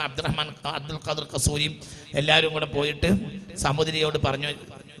അബ്ദുറഹ്മാൻ സാഹിബ്, അബ്ദുൽ ഖാദർ കസൂരിയും എല്ലാവരും കൂടെ പോയിട്ട് സാമൂതിരിയോട് പറഞ്ഞു,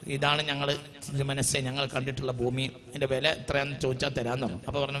 ഇതാണ് മനസ്സെ ഞങ്ങൾ കണ്ടിട്ടുള്ള ഭൂമി, അതിന്റെ വില എത്രയാന്ന് ചോദിച്ചാൽ തരാന്ന് പറഞ്ഞു.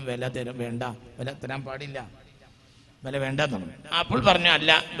 അപ്പൊ പറഞ്ഞു വില വേണ്ട, വില തരാൻ പാടില്ല, വില വേണ്ടെന്ന് പറഞ്ഞു. അപ്പോൾ പറഞ്ഞു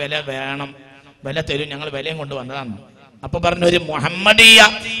അല്ല വില വേണം, വില തരും, ഞങ്ങൾ വിലയും കൊണ്ട് വന്നതാണ്. അപ്പൊ പറഞ്ഞു ഒരു മുഹമ്മദീയ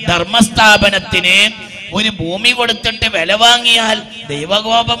ധർമ്മസ്ഥാപനത്തിന് ഒരു ഭൂമി കൊടുത്തിട്ട് വില വാങ്ങിയാൽ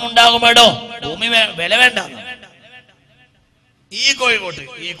ദൈവകോപം ഉണ്ടാകുമേടോ, ഭൂമി വില വേണ്ട. ഈ കോഴിക്കോട്ട്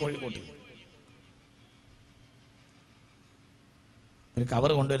ഒരു കവർ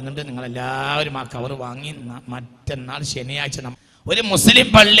കൊണ്ടുവരുന്നുണ്ട്. നിങ്ങൾ എല്ലാവരും ആ കവർ വാങ്ങി മറ്റന്നാൾ ശനിയാഴ്ച ഒരു മുസ്ലിം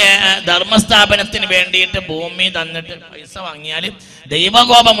പള്ളി ധർമ്മസ്ഥാപനത്തിന് വേണ്ടിയിട്ട് ഭൂമി തന്നിട്ട് പൈസ വാങ്ങിയാൽ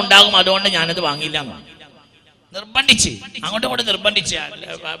ദൈവകോപം ഉണ്ടാകും, അതുകൊണ്ട് ഞാനത് വാങ്ങിയില്ല എന്നാണ് നിർബന്ധിച്ച്, അങ്ങോട്ടും ഇങ്ങോട്ട് നിർബന്ധിച്ച്.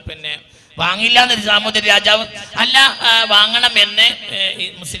 പിന്നെ വാങ്ങില്ല എന്ന് സാമൂതിരി രാജാവ് അല്ല വാങ്ങണം എന്ന്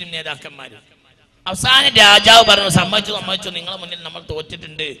മുസ്ലിം നേതാക്കന്മാർ. അവസാനം രാജാവ് പറഞ്ഞു സമ്മതിച്ചു, നിങ്ങളെ മുന്നിൽ നമ്മൾ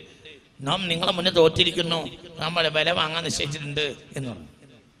തോറ്റിട്ടുണ്ട്, നിങ്ങളെ മുന്നിൽ തോറ്റിരിക്കുന്നു, നമ്മൾ വില വാങ്ങാൻ നിശ്ചയിച്ചിട്ടുണ്ട് എന്ന് പറഞ്ഞു.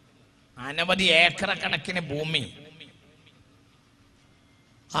 അനവധി ഏക്കർ കണക്കിന് ഭൂമി.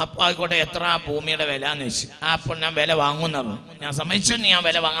 അപ്പൊ ആയിക്കോട്ടെ, എത്ര ഭൂമിയുടെ വില എന്ന് വെച്ചു. അപ്പോൾ ഞാൻ വില വാങ്ങുമെന്ന് പറഞ്ഞു. ഞാൻ സമ്മതിച്ചു, ഞാൻ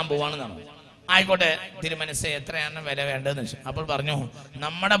വില വാങ്ങാൻ പോവാണെന്ന് പറഞ്ഞു. ആയിക്കോട്ടെ തിരുമനസ്സേ, എത്രയാണ് വില വേണ്ടതെന്ന് വെച്ചു. അപ്പോൾ പറഞ്ഞു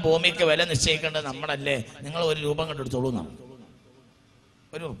നമ്മുടെ ഭൂമിക്ക് വില നിശ്ചയിക്കേണ്ടത് നമ്മളല്ലേ, നിങ്ങൾ 1 രൂപ കണ്ടെടുത്തോളൂ എന്നാണ്.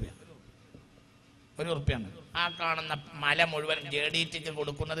 1 റുപ്യാണ്. ആ കാണുന്ന മല മുഴുവൻ JDTക്ക്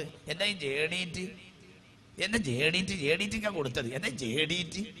കൊടുക്കുന്നത്. എന്താ ഈ JDT? എന്താ JDTക്കാ കൊടുത്തത്? എന്താ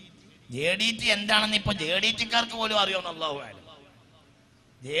JDT എന്താണെന്ന് ഇപ്പൊ JDTക്കാർക്ക് പോലും അറിയാവുന്ന അല്ലാഹു അഅലം.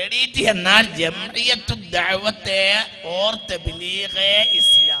 JDT എന്നാൽ ജംഇയ്യത്തു ദഅവത്തെ ഓർ തബ്ലീഗെ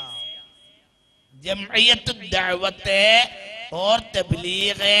ഇസ്ലാം. ജംഇയ്യത്തു ദഅവത്തെ ഓർ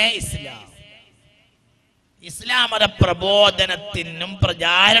തബ്ലീഗെ ഇസ്ലാം. ഇസ്ലാം മത പ്രബോധനത്തിനും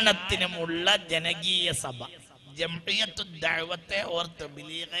പ്രചാരണത്തിനുമുള്ള ജനകീയ സഭ. ജംഇയ്യത്തു ദഅവത്തെ ഓർ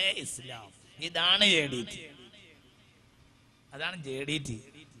തബ്ലീഗെ ഇസ്ലാം. ഇതാണ് JDT. അതാണ് JDT.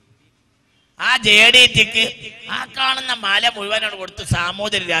 ആ JDTക്ക് ആ കാണുന്ന മല മുഴുവനാണ് കൊടുത്ത്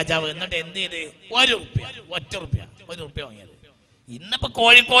സാമൂതിരി രാജാവ്. എന്നിട്ട് എന്ത് ചെയ്ത്? 1 റുപ്യ വാങ്ങിയത്. ഇന്നിപ്പോ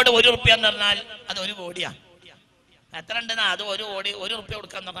കോഴിക്കോട് 1 റുപ്യ എന്ന് പറഞ്ഞാൽ അത് 1 കോടിയാ. എത്ര ഉണ്ടെന്നാ? അത് 1 കോടി. 1 റുപ്യ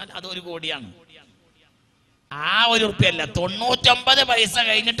കൊടുക്കാന്ന് പറഞ്ഞാൽ അത് 1 കോടിയാണ്. ആ 1 റുപ്യല്ല, 99 പൈസ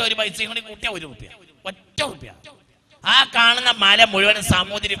കഴിഞ്ഞിട്ട് 1 പൈസയും കൂടി കൂട്ടിയ 1 റുപ്യ. ഒറ്റ റുപ്യ. ആ കാണുന്ന മല മുഴുവൻ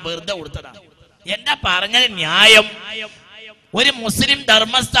സാമൂതിരി വെറുതെ കൊടുത്തതാണ്. എന്താ പറഞ്ഞത് ന്യായം? ഒരു മുസ്ലിം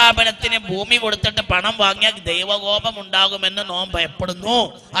ധർമ്മസ്ഥാപനത്തിന് ഭൂമി കൊടുത്തിട്ട് പണം വാങ്ങിയാൽ ദൈവകോപം ഉണ്ടാകുമെന്ന് നോം ഭയപ്പെടുന്നു,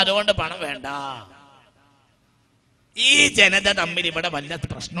 അതുകൊണ്ട് പണം വേണ്ട. ഈ ജനത തമ്മിൽ ഇവിടെ വല്ല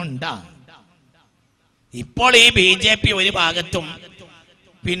പ്രശ്നമുണ്ടാ? ഇപ്പോൾ ഈ BJP ഒരു ഭാഗത്തും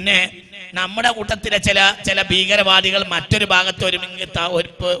പിന്നെ നമ്മുടെ കൂട്ടത്തിലെ ചില ഭീകരവാദികൾ മറ്റൊരു ഭാഗത്ത്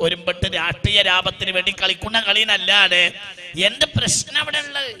ഒരുമ്പെട്ട് രാഷ്ട്രീയ ലാഭത്തിന് വേണ്ടി കളിക്കുന്ന കളിനല്ലാതെ എന്ത് പ്രശ്നം അവിടെ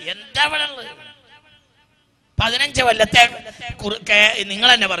ഉള്ളത്? എന്താ അവിടെ ഉള്ളത്? 15 കൊല്ലത്തെ നിങ്ങൾ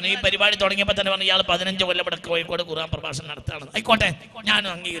തന്നെ പറഞ്ഞു, ഈ പരിപാടി തുടങ്ങിയപ്പോൾ തന്നെ പറഞ്ഞു ഇയാൾ 15 കൊല്ലം ഇവിടെ കോഴിക്കോട് ഖുർആൻ പ്രഭാഷണം നടത്താണ്. ആയിക്കോട്ടെ, ഞാനും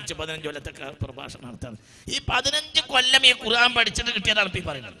അംഗീകരിച്ചു 15 കൊല്ലത്തെ പ്രഭാഷണം നടത്താണ്. ഈ 15 കൊല്ലം ഈ ഖുർആൻ പഠിച്ചിട്ട് കിട്ടിയതാണ് ഇപ്പൊ ഈ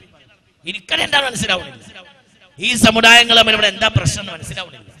പറയുന്നത്. എനിക്കത് എന്താ മനസ്സിലാവുന്നില്ല. ഈ സമുദായങ്ങൾ തമ്മിൽ ഇവിടെ എന്താ പ്രശ്നം എന്ന്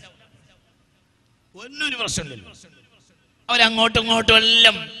മനസ്സിലാവുന്നില്ല. ഒന്നൊരു പ്രശ്നമില്ലല്ലോ. അവരങ്ങോട്ടും ഇങ്ങോട്ടും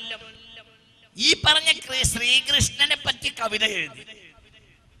എല്ലാം ഈ പറഞ്ഞ ശ്രീകൃഷ്ണനെ പറ്റി കവിത എഴുതി,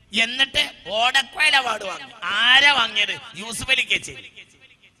 എന്നിട്ട് ഓടക്കോയിൽ അവാർഡ് വാങ്ങി. ആരാ വാങ്ങിയത്? യൂസുഫ് അലി കേച്ചേരി.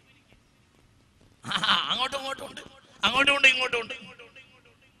 അങ്ങോട്ടും ഇങ്ങോട്ടും ഉണ്ട്,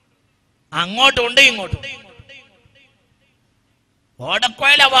 ഇങ്ങോട്ടും.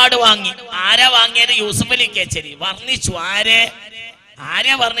 ഓടക്കോയിൽ അവാർഡ് വാങ്ങി. ആരാ വാങ്ങിയത്? യൂസുഫ് അലി കേച്ചേരി. വർണ്ണിച്ചു.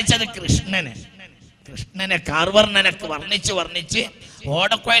 ആരാ വർണ്ണിച്ചത്? കൃഷ്ണനെ കാർവർണ്ണനക്ക് വർണ്ണിച്ച്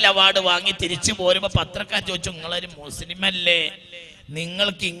ഓടക്കോയിൽ അവാർഡ് വാങ്ങി തിരിച്ചു പോരുമ്പോ പത്രക്കാർ ചോദിച്ചു, നിങ്ങളൊരു മുസ്ലിം അല്ലേ,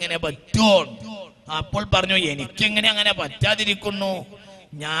 നിങ്ങൾക്ക് ഇങ്ങനെ പറ്റുമോ? അപ്പോൾ പറഞ്ഞു, എനിക്കെങ്ങനെ അങ്ങനെ പറ്റാതിരിക്കുന്നു?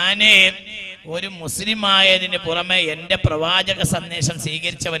 ഞാന് ഒരു മുസ്ലിം ആയതിന് പുറമെ എന്റെ പ്രവാചക സന്ദേശം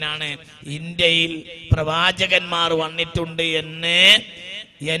സ്വീകരിച്ചവനാണ്. ഇന്ത്യയിൽ പ്രവാചകന്മാർ വന്നിട്ടുണ്ട് എന്ന്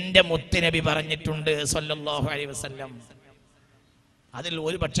എന്റെ മുത്തുനബി പറഞ്ഞിട്ടുണ്ട് സല്ലല്ലാഹു അലൈഹി വസല്ലം. അതിൽ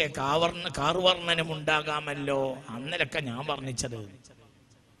ഒരു പക്ഷേ കാർവർണ്ണനം ഉണ്ടാകാമല്ലോ. അന്നലൊക്കെ ഞാൻ വർണ്ണിച്ചത്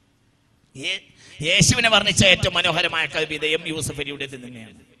യേശുവിനെ വർണ്ണിച്ച ഏറ്റവും മനോഹരമായ കവിതയും യൂസുഫ് അലിയുടെ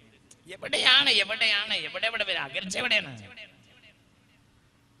തന്നെയാണ്. എവിടെ അകൽച്ച?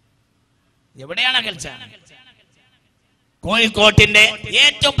 എവിടെയാണ് അകൽച്ച? കോഴിക്കോട്ടിന്റെ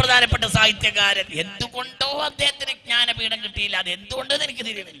ഏറ്റവും പ്രധാനപ്പെട്ട സാഹിത്യകാരൻ, എന്തുകൊണ്ടോ അദ്ദേഹത്തിന് ജ്ഞാനപീഠം കിട്ടിയില്ല. അത് എന്തുകൊണ്ടെന്ന് എനിക്ക്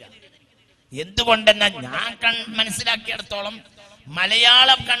തിരിയുന്നില്ല. എന്തുകൊണ്ടെന്നാൽ ഞാൻ മനസ്സിലാക്കിയിടത്തോളം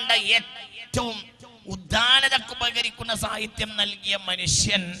മലയാളം കണ്ട ഏറ്റവും ഉദ്ദാനതക്ക് ഉപകരിക്കുന്ന സാഹിത്യം നൽകിയ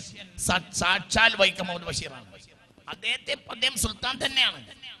മനുഷ്യൻ സാക്ഷാൽ വൈക്കം മുഹമ്മദ് ബഷീറാണ്. അദ്ദേഹം സുൽത്താൻ തന്നെയാണ്.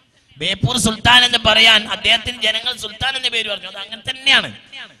 ബേപ്പൂർ സുൽത്താൻ എന്ന് പറയാൻ അദ്ദേഹത്തിന് ജനങ്ങൾ സുൽത്താൻ എന്ന പേര് പറഞ്ഞു. അത് അങ്ങനെ തന്നെയാണ്.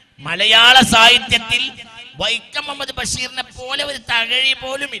 മലയാള സാഹിത്യത്തിൽ വൈക്കം മുഹമ്മദ് ബഷീറിനെ പോലെ ഒരു തകഴി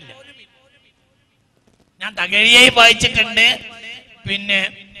പോലും ഇല്ല. ഞാൻ തകഴിയെ വായിച്ചിട്ടുണ്ട്, പിന്നെ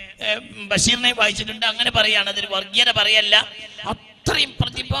ബഷീറിനെ വായിച്ചിട്ടുണ്ട്. അങ്ങനെ പറയാണ്, അതൊരു വർഗീയത പറയല്ല. അത്രയും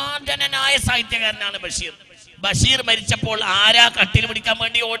പ്രതിപാദനായ സാഹിത്യകാരനാണ് ബഷീർ. ബഷീർ മരിച്ചപ്പോൾ ആരാ കട്ടിൽ പിടിക്കാൻ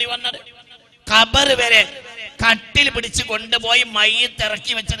വേണ്ടി ഓടി വന്നത്? ഖബർ വരെ കട്ടിൽ പിടിച്ച് കൊണ്ടുപോയി മയ്യത്ത്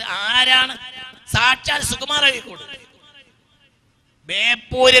ഇറക്കി വെച്ചത് ആരാണ്? സാക്ഷാൽ സുകുമാർ അഴീക്കോട്.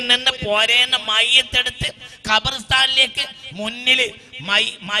 ബേപ്പൂരിൽ നിന്ന് പോരേന്ന മയ്യത്തെടുത്ത് ഖബർസ്ഥാനിലേക്ക് മുന്നിൽ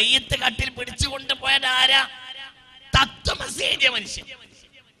മയ്യത്ത് കട്ടിൽ പിടിച്ചുകൊണ്ട് പോയത് ആരാ? തത്വമസി എഴുതിയ മനുഷ്യൻ.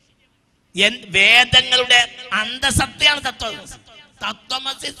 വേദങ്ങളുടെ അന്തസത്തയാണ് തത്വമസി.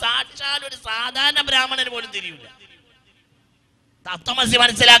 തത്വമസി സാക്ഷാൽ ഒരു സാധാരണ ബ്രാഹ്മണന് പോലും തിരിയില്ല. തത്വമസി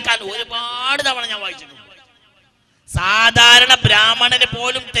മനസ്സിലാക്കാൻ ഒരുപാട് തവണ ഞാൻ വായിച്ചിട്ടുണ്ട്. സാധാരണ ബ്രാഹ്മണന്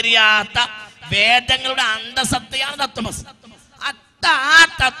പോലും തിരിയാത്ത വേദങ്ങളുടെ അന്തസത്തയാണ് തത്വമസി. ആ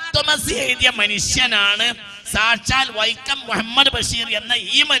തത്വമസി എഴുതിയ മനുഷ്യനാണ് സാക്ഷാൽ വൈക്കം മുഹമ്മദ് ബഷീർ എന്ന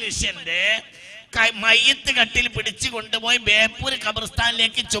ഈ മനുഷ്യന്റെ മയ്യത്ത് കട്ടിൽ പിടിച്ചു കൊണ്ടുപോയി ബേപ്പൂർ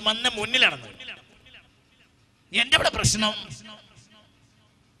ഖബർസ്ഥാനിലേക്ക് ചുമന്ന് മുന്നിൽ നടന്നു. എന്റെ ഇവിടെ പ്രശ്നം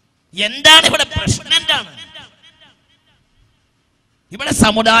എന്താണ്? ഇവിടെ പ്രശ്നം എന്താണ്? ഇവിടെ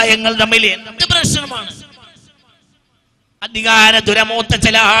സമുദായങ്ങൾ തമ്മിൽ എന്ത് പ്രശ്നമാണ്? അധികാര ദുരമൂത്ത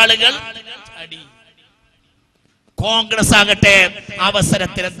ചില ആളുകൾ അടി. കോൺഗ്രസ് ആകട്ടെ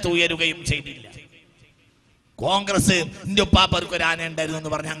അവസരത്തിലെത്ത് ഉയരുകയും ചെയ്തില്ല. കോൺഗ്രസ് ഇന്ത്യ ഉപ്പാപ്പർക്ക് ഒരു ആന ഉണ്ടായിരുന്നു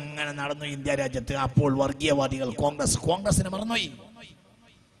എന്ന് പറഞ്ഞ് അങ്ങനെ നടന്നു ഇന്ത്യ രാജ്യത്ത്. അപ്പോൾ വർഗീയവാദികൾ കോൺഗ്രസിനെ മറന്നുപോയി.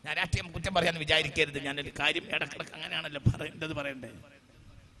 ഞാൻ രാഷ്ട്രീയം കുറ്റം പറയാന്ന് വിചാരിക്കരുത്. ഞാനൊരു കാര്യം ഇടക്കിടക്ക് അങ്ങനെയാണല്ലോ പറയേണ്ടത്.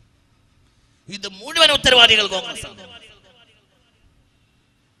 ഇത് മുഴുവൻ ഉത്തരവാദികൾ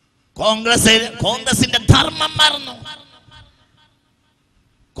കോൺഗ്രസിന്റെ ധർമ്മം മറന്നു.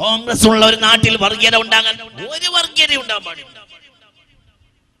 കോൺഗ്രസ് ഉള്ള ഒരു നാട്ടിൽ വർഗീയത ഉണ്ടാകാൻ ഒരു വർഗീയത ഉണ്ടാകാൻ പാടില്ല.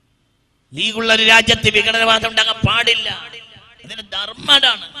 ലീഗുള്ള ഒരു രാജ്യത്ത് വിഘടനവാദം ഉണ്ടാകാൻ പാടില്ല. അതിന്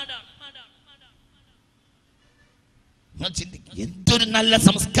ധർമ്മമാണ്. എന്തൊരു നല്ല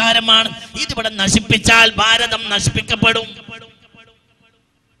സംസ്കാരമാണ്. ഇതിവിടെ നശിപ്പിച്ചാൽ ഭാരതം നശിപ്പിക്കപ്പെടും.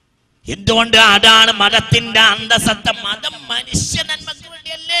 എന്തുകൊണ്ട്? അതാണ് മതത്തിന്റെ അന്തസത്ത. മതം മനുഷ്യ നന്മക്ക്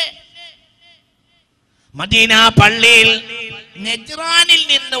വേണ്ടിയല്ലേ? മദീന പള്ളിയിൽ നെജ്റാനിൽ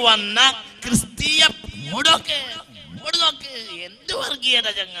നിന്ന് വന്ന ക്രിസ്തീയ എന്ത് വർഗീയത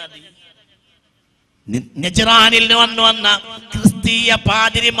ചങ്ങാതി! നെജ്റാനിൽ നിന്ന് വന്ന ക്രിസ്തീയ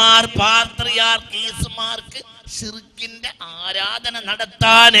പാതിരിമാർ, പാത്രിയാർക്കീസുമാർക്ക് ശിർക്കിന്റെ ആരാധന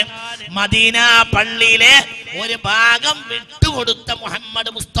നടത്താൻ മദീന പള്ളിയിലെ ഒരു ഭാഗം വിട്ടുകൊടുത്ത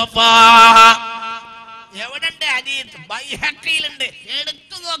മുഹമ്മദ് മുസ്തഫ. എവിടെയുണ്ട് ഹദീസ്? ബൈഹഖിയിലുണ്ട്.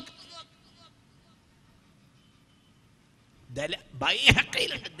 എടുത്തു നോക്ക്.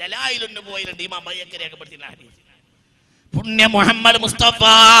 ബൈഹഖിയിലുണ്ട്, ദലായിലുണ്ട്, പോയിലുണ്ട്. ഇമാം ബൈഹഖി രേഖപ്പെടുത്തിയ ഹദീസ്. പുണ്യ മുഹമ്മദ് മുസ്തഫ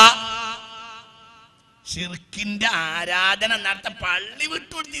ശിർക്കിന്റെ ആരാധന നടത്ത പള്ളി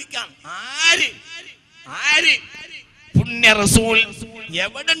വിട്ടുകൊടുത്തിരിക്കാം. ആര്? പുണ്യ റസൂൽ.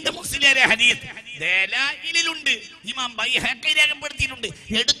 എവിടെണ്ട് മുസ്ലിം ഹദീസ്? ദലായിലുണ്ട്. ഇമാം ബൈഹഖി രേഖപ്പെടുത്തിയിട്ടുണ്ട്.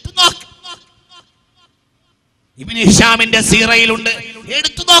 എടുത്തു നോക്ക്. ഇബ്നു ഹിശാമിന്റെ സീറയിലുണ്ട്.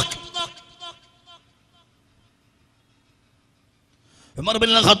 എടുത്തു നോക്ക്. ഉമർ ബിൻ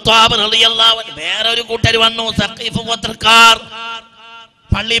ഖത്താബ് റളിയല്ലാഹു അൻഹു വേറൊരു കൂട്ടർ വന്നു. സഖീഫ് ഗോത്രക്കാർ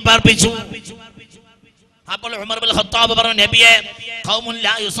പള്ളി പാർപ്പിച്ചു. അപ്പോൾ ഉമർ ബിൻ ഖത്താബ് പറഞ്ഞു, നബിയെ, ഖൗമുൻ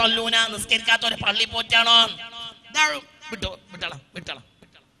ലാ യുസല്ലൂന, നിസ്കരിക്കാത്തവരെ പള്ളി പോറ്റാണോ? വിട്ടോളാം.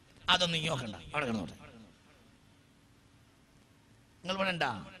 അതൊന്നും ഈ നോക്കണ്ട. അവിടെ കിടന്നോട്ടെ. നിങ്ങൾ ഇവിടെ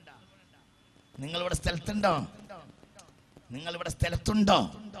ഉണ്ടാ? നിങ്ങളിവിടെ സ്ഥലത്തുണ്ടോ?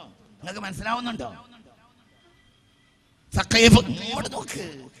 നിങ്ങൾക്ക് മനസ്സിലാവുന്നുണ്ടോ? സഖീഫ് ഇങ്ങോട്ട് നോക്ക്.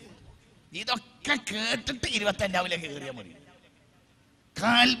 ഇതൊക്കെ കേട്ടിട്ട് 25 കയറിയാൽ മതി.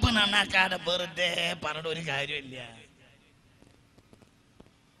 കൽബ് നന്നാക്കാതെ വെറുതെ പറഞ്ഞ ഒരു കാര്യമില്ല.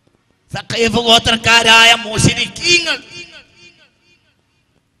 സഖീഫ് ഗോത്രക്കാരായ മുശ്രിക്കീങ്ങൾ,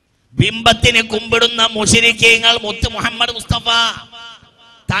 ബിംബത്തിന് കുമ്പിടുന്ന മുശ്രിക്കീങ്ങൾ മുത്ത് മുഹമ്മദ് മുസ്തഫ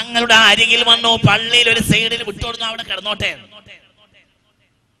തങ്ങളുടെ അരികിൽ വന്നു. പള്ളിയിൽ ഒരു സൈഡിൽ വിട്ടുകൊടുന്നു, അവിടെ കിടന്നോട്ടെ.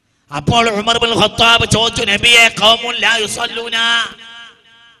 അപ്പോൾ ഉമർ ബിൻ ഖത്താബ് ചോദിച്ചു, നബിയെ, ഖൗമുൻ ലാ യുസല്ലൂന,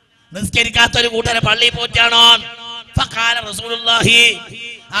 നിസ്കരിക്കാത്ത ഒരു കൂട്ടരെ പള്ളി പോറ്റാണോ? ഫഖാല റസൂലുള്ളാഹി,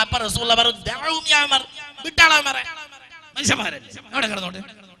 അപ്പോൾ റസൂലുള്ളാഹി പറഞ്ഞു, ദഊം യാ ഉമർ, വിട്ടാളാ ഉമറേ, മനുഷ്യന്മാരല്ലേ, അവിടെ കിടന്നോട്ടെ.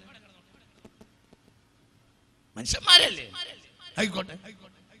 മനുഷ്യന്മാരല്ലേ, ആയിക്കോട്ടെ.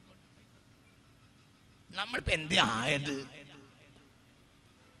 നമ്മളിപ്പോ എന്ത് ആയത്?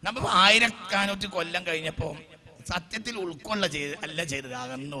 നമ്മ 1000 കൊല്ലം കഴിഞ്ഞപ്പോ സത്യത്തിൽ ഉൾക്കൊള്ള ചെയ്തത്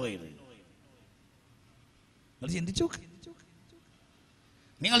അകന്നു പോയത്. നിങ്ങൾ ചിന്തിച്ചു.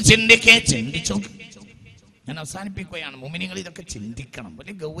 ഞാൻ അവസാനിപ്പിക്കുകയാണ്. മുഅ്മിനീങ്ങൾ ഇതൊക്കെ ചിന്തിക്കണം.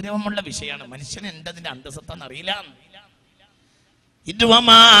 വലിയ ഗൗരവമുള്ള വിഷയമാണ്. മനുഷ്യന് എന്തതിന്റെ അന്തസത്താന്ന് അറിയില്ല.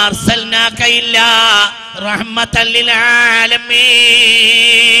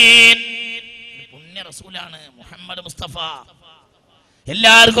 പുണ്യ റസൂലാണ് മുഹമ്മദ് മുസ്തഫ.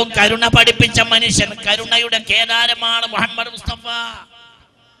 എല്ലാവർക്കും കരുണ പഠിപ്പിച്ച മനുഷ്യൻ. കരുണയുടെ കേദാരമാണ് മുഹമ്മദ് മുസ്തഫ.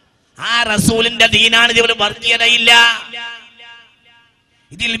 ആ റസൂലിന്റെ ദീനാണ്. ഇതിൽ വർഗീയതയില്ല,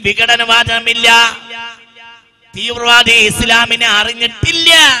 ഇതിൽ വിഘടനവാദമില്ല. തീവ്രവാദി ഇസ്ലാമിനെ അറിഞ്ഞിട്ടില്ല.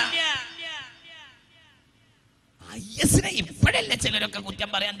 IS ഇപ്പോഴല്ലേ ചിലരൊക്കെ കുറ്റം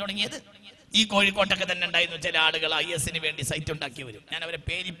പറയാൻ തുടങ്ങിയത്. ഈ കോഴിക്കോട്ടൊക്കെ തന്നെ ഉണ്ടായിരുന്നു ചില ആളുകൾ IS വേണ്ടി സൈറ്റ് ഉണ്ടാക്കി വരും. ഞാൻ അവരെ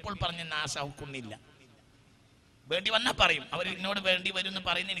പേരിപ്പോൾ പറഞ്ഞ് നാശാക്കുന്നില്ല. വേണ്ടി വന്നാൽ പറയും. അവർ എന്നോട് വേണ്ടി വരും എന്ന്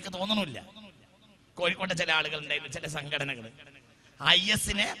പറയുന്നത് എനിക്ക് തോന്നണില്ല. കോഴിക്കോട്ടെ ചില ആളുകൾ ഉണ്ടായിരുന്നു, ചില സംഘടനകൾ IS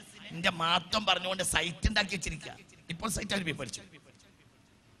മാത്രം പറഞ്ഞുകൊണ്ട് സൈറ്റ് ഉണ്ടാക്കി വെച്ചിരിക്കുക. ഇപ്പോൾ സൈറ്റ് അവർ വിഭജിച്ചു.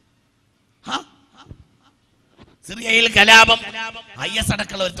 സിറിയയിൽ കലാപം IS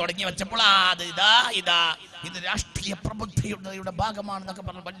അടക്കമുള്ളവർ തുടങ്ങി വെച്ചപ്പോൾ ഇത് രാഷ്ട്രീയ പ്രബുദ്ധയുടെ ഭാഗമാണെന്നൊക്കെ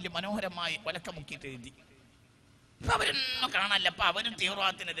പറഞ്ഞ് വലിയ മനോഹരമായി വലക്ക മുക്കിയിട്ട് എഴുതി. ഇപ്പൊ അവരൊന്നും കാണാനില്ല. അപ്പൊ അവരും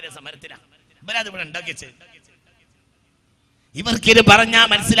തീവ്രവാദത്തിനെതിരെ സമരത്തിലാണ്. ഇവരത് ഇവിടെ ഉണ്ടാക്കി വെച്ചത്. ഇവർക്കിത് പറഞ്ഞാൽ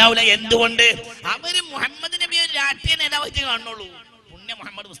മനസ്സിലാവില്ല. എന്തുകൊണ്ട്? അവര് മുഹമ്മദ് നബി ഒരു രാഷ്ട്രീയ നേതാവായിട്ട് കാണുള്ളൂ. പുണ്യ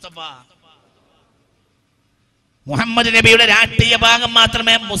മുഹമ്മദ് മുസ്തഫ മുഹമ്മദ് നബിയുടെ രാഷ്ട്രീയ ഭാഗം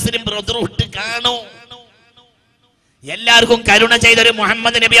മാത്രമേ മുസ്ലിം ബ്രദർഹുഡ് കാണൂ. എല്ലാവർക്കും കരുണ ചെയ്തൊരു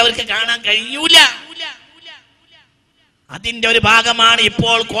മുഹമ്മദ് നബി അവർക്ക് കാണാൻ കഴിയൂല. അതിന്റെ ഒരു ഭാഗമാണ്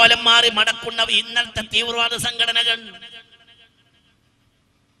ഇപ്പോൾ കോലം മാറി മടക്കുന്ന ഇന്നത്തെ തീവ്രവാദ സംഘടനകൾ.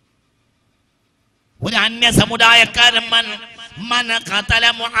 ഒരു അന്യ സമുദായക്കാരൻ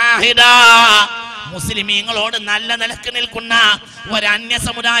മുസ്ലിമീങ്ങളോട് നല്ല നിലക്ക് നിൽക്കുന്ന ഒരു അന്യ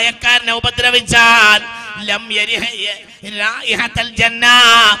സമുദായക്കാരനെ ഉപദ്രവിച്ചാൽ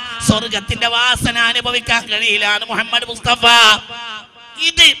സ്വർഗത്തിന്റെ വാസന അനുഭവിക്കാൻ കഴിയില്ല. മുഹമ്മദ് മുസ്തഫ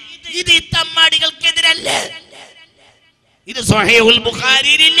ഇത് തമ്മാടികൾക്കെതിരല്ലേ? ഇത് സ്വഹീഹുൽ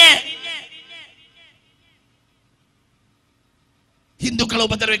ബുഖാരിയിലില്ലേ? ഹിന്ദുക്കളെ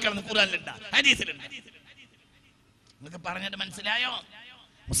ഉപദ്രവിക്കണം ഖുർആനിലുണ്ട്, ഹദീസിലുണ്ട്. നിങ്ങൾക്ക് പറഞ്ഞത് മനസ്സിലായോ?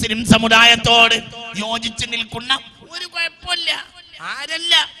 മുസ്ലിം സമുദായത്തോട് യോജിച്ച് നിൽക്കുന്ന ഒരു കുഴപ്പമില്ല.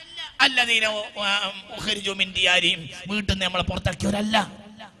 ആരല്ല അല്ലദീന ഉഖ്രിജു മിൻ ദിയാരിഹിം, വീട്ടിൽ നിന്ന് നമ്മളെ പുറത്താക്കിയവരല്ല.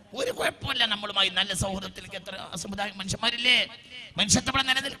 ഒരു കുഴപ്പമില്ല. നമ്മളുമായി നല്ല സൗഹൃദത്തിലേക്ക് എത്ര സമുദായ മനുഷ്യന്മാരില്ലേ? മനുഷ്യത്വം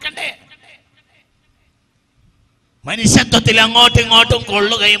നിലനിൽക്കണ്ടേ? മനുഷ്യത്വത്തിൽ അങ്ങോട്ടും ഇങ്ങോട്ടും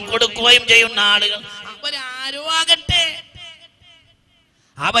കൊള്ളുകയും കൊടുക്കുകയും ചെയ്യുന്ന ആളുകൾ അവരാരോ ആകട്ടെ,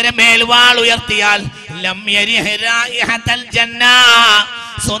 അവരെ മേൽവാൾ ഉയർത്തിയാൽ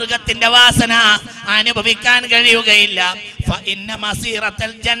സ്വർഗത്തിന്റെ വാസന അനുഭവിക്കാൻ കഴിയുകയില്ല.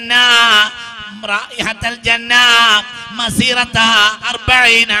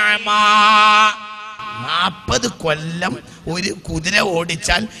 40 കൊല്ലം ഒരു കുതിര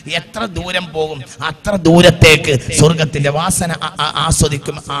ഓടിച്ചാൽ എത്ര ദൂരം പോകും? അത്ര ദൂരത്തേക്ക് സ്വർഗത്തിന്റെ വാസന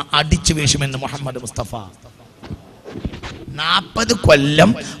ആസ്വദിക്കും, അടിച്ചു വീശുമെന്ന് മുഹമ്മദ് മുസ്തഫ. 40 കൊല്ലം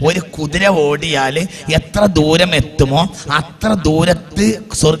ഒരു കുതിര ഓടിയാല് എത്ര ദൂരം എത്തുമോ അത്ര ദൂരത്ത്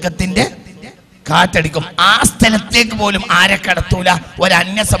സ്വർഗത്തിന്റെ കാറ്റടിക്കും. ആ സ്ഥലത്തേക്ക് പോലും ആരെ കടത്തൂല. ഒരു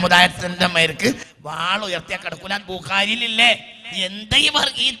അന്യ സമുദായത്തിന്റെ മേർക്ക് വാൾ ഉയർത്തിയാൽ കടക്കൂല. ബുഖാരിയിലില്ലേ? എന്താ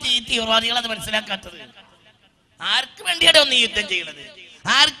ഈ തീവ്രവാദികൾ അത് മനസ്സിലാക്കാത്തത്? ആർക്ക് വേണ്ടിയാണോ നീ യുദ്ധം ചെയ്യുന്നത്?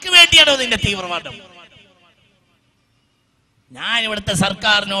 ആർക്ക് വേണ്ടിയാണോ നിന്റെ തീവ്രവാദം? ഞാൻ ഇവിടുത്തെ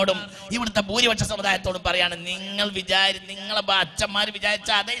സർക്കാരിനോടും ഇവിടുത്തെ ഭൂരിപക്ഷ സമുദായത്തോടും പറയാണ്, നിങ്ങളെ അച്ഛന്മാർ വിചാരിച്ച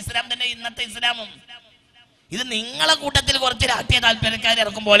അതേ ഇസ്ലാം തന്നെ ഇന്നത്തെ ഇസ്ലാമും. ഇത് നിങ്ങളെ കൂട്ടത്തിൽ കുറച്ച് രാഷ്ട്രീയ താല്പര്യക്കാർ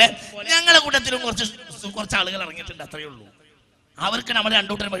ഇറക്കും പോലെ ഞങ്ങളെ കൂട്ടത്തിലും കുറച്ച് ആളുകൾ ഇറങ്ങിയിട്ടുണ്ട്, അത്രയേ ഉള്ളൂ. അവർക്ക് നമ്മൾ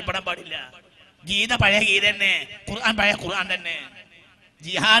രണ്ടൂട്ടരും വഴിപ്പെടാൻ പാടില്ല. ഗീത പഴയ ഗീത തന്നെ, ഖുർആൻ പഴയ ഖുർആൻ തന്നെ.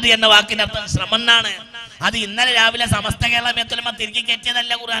 ജിഹാദ് എന്ന വാക്കിന്റെ അർത്ഥം ശ്രമം എന്നാണ്. അത് ഇന്നലെ രാവിലെ സമസ്ത കേരള മേത്തുലമ തിരികെ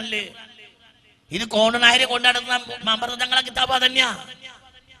കയറ്റിയതല്ല ഖുർആനില്. ഇത് കോണനായരെ കൊണ്ടുനടന്ന മമൃതങ്ങളെ കിതാബ് തന്നെയാ.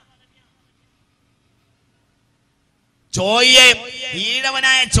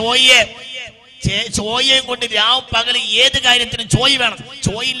 ഈഴവനായ ചോയ്യയും കൊണ്ട് രാവും പകല് ഏത് കാര്യത്തിനും ചോയ് വേണം.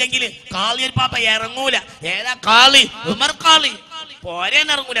 ചോയില്ലെങ്കിൽ കാളിയൽ പാപ്പ ഇറങ്ങൂല. ഏതാ കാളി? ഉമർ കാളി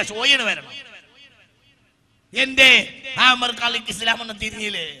പോരേന്നിറങ്ങൂല, ചോയിന് വരണം. എന്റെ ആ ഉമർ കാളിക്ക് ഇസ്ലാം ഒന്നും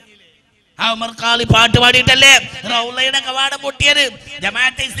തിരിഞ്ഞില്ലേ? ആ ഉമർ കാളി പാട്ട് പാടിയിട്ടല്ലേ റൗളയുടെ കവാടം പൊട്ടിയത്?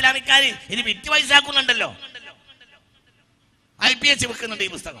 ജമാഅത്തെ ഇസ്ലാമിക്കാര് ഇനി വിറ്റ് പൈസാക്കുന്നുണ്ടല്ലോ, IPH വെക്കുന്നുണ്ട് ഈ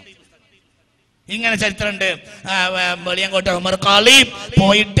പുസ്തകം. ഇങ്ങനെ ചരിത്രമുണ്ട്. വെളിയങ്കോട്ടെ ഉമർ കാളി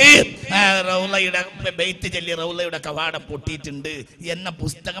പോയിട്ട് റൗളയുടെ ബെയ്ത്ത് ചൊല്ലി റൗളയുടെ കവാടം പൊട്ടിയിട്ടുണ്ട് എന്ന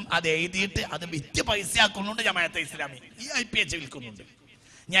പുസ്തകം അത് എഴുതിയിട്ട് അത് വിറ്റ് പൈസയാക്കുന്നുണ്ട് ജമാഅത്തെ ഇസ്ലാമി. ഈ IPH വിൽക്കുന്നുണ്ട്.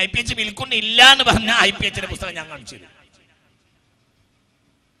 ഞാൻ IPH വിൽക്കുന്നില്ല എന്ന് പറഞ്ഞ IPHന്റെ പുസ്തകം ഞാൻ കാണിച്ചു തരും.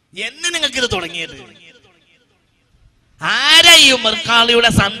 എന്ന് നിങ്ങൾക്ക് ഇത് തുടങ്ങിയത് ആരാ? ഈ ഉമർ കാളിയുടെ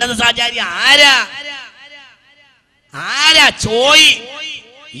സന്തത സാചാരി ആരാ? ചോയ്,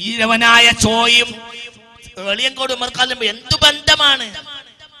 ഈഴവനായ ചോയും വെളിയങ്കോട് ഉമർ കാളിയും എന്തു ബന്ധമാണ്?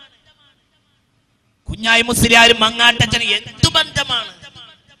 കുഞ്ഞായി മുസ്ലിയാരും മങ്ങാട്ടച്ചനും എന്തു ബന്ധമാണ്?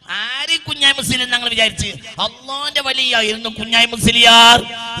 ആര് കുഞ്ഞായി മുസ്ലിം ഞങ്ങൾ വിചാരിച്ച്? അള്ളാന്റെ വലിയായിരുന്നു കുഞ്ഞായി മുസ്ലിയാർ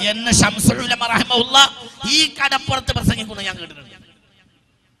എന്ന് ശംസുൽ ഉലമ റഹിമഹുല്ലാഹ് ഈ കടപ്പുറത്ത് പ്രസംഗിക്കുന്നത് ഞാൻ കേട്ടിട്ടുണ്ട്.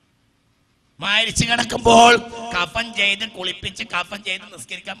 മരിച്ചു കിടക്കുമ്പോൾ കഫൻ ചെയ്ത് കുളിപ്പിച്ച് കഫൻ ചെയ്ത്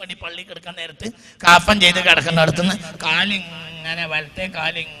നിസ്കരിക്കാൻ വേണ്ടി പള്ളി കിടക്കാൻ നേരത്ത് കഫൻ ചെയ്ത് കിടക്കുന്നിടത്തുനിന്ന് കാലിങ്ങനെ വലത്തെ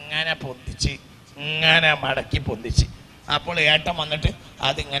കാലിങ്ങനെ പൊന്തിച്ച് ഇങ്ങനെ മടക്കി പൊന്തിച്ച്. അപ്പോൾ ഏട്ടൻ വന്നിട്ട്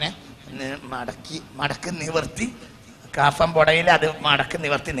അതിങ്ങനെ മടക്കി നിവർത്തി കഫൻ പുടയിൽ അത് മടക്കി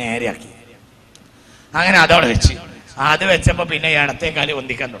നിവർത്തി നേരെയാക്കി. അങ്ങനെ അതോടെ വെച്ച് അത് വെച്ചപ്പോ പിന്നെ ഇടത്തെ കാല്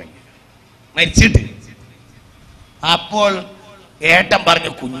പൊന്തിക്കാൻ തുടങ്ങി മരിച്ചിട്ട്. അപ്പോൾ ഏട്ടൻ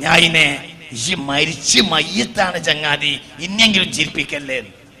പറഞ്ഞു, കുഞ്ഞായിനെ ഈ മരിച്ച് മയ്യത്താണ് ചങ്ങാതി, ഇനിയെങ്കിലും ചിരിപ്പിക്കല്ലേ.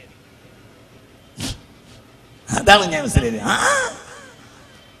 അതാണ് ഞാൻ മനസ്സിലായത്.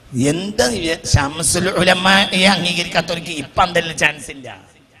 എന്താ ശംസുൽ ഉലമയെ അംഗീകരിക്കാത്തവർക്ക് ഇപ്പം എന്തെങ്കിലും ചാൻസ് ഇല്ല.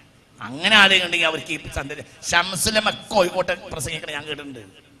 അങ്ങനെ ആരെങ്കിലും ഉണ്ടെങ്കിൽ അവർക്ക് ശംസുൽ ഉലമ കോഴിക്കോട്ടെ പ്രസംഗിക്കണം ഞാൻ കേട്ടിട്ടുണ്ട്.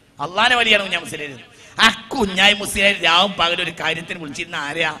 അള്ളാനെ വലിയാണ് ഞാൻ മനസ്സിലായത്. ആ കുഞ്ഞായി മുസ്ലിം രാവും പകലൊരു കാര്യത്തിന് വിളിച്ചിരുന്ന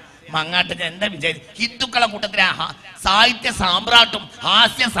ആരെയാ? മങ്ങാട്ടൻ. എന്താ വിചാരിച്ചു? ഹിന്ദുക്കളെ കൂട്ടത്തിലെ സാഹിത്യ സാമ്രാട്ടും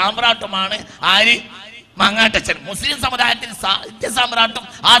ഹാസ്യ സാമ്രാട്ടുമാണ് ആര്? മങ്ങാട്ടച്ചൻ. മുസ്ലിം സമുദായത്തിൽ സാഹിത്യ സാമ്രാട്ടും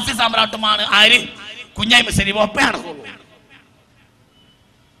ഹാസ്യ സാമ്രാട്ടുമാണ് ആര്? കുഞ്ഞായി മുസ്ലിം. ഒപ്പയാണ്.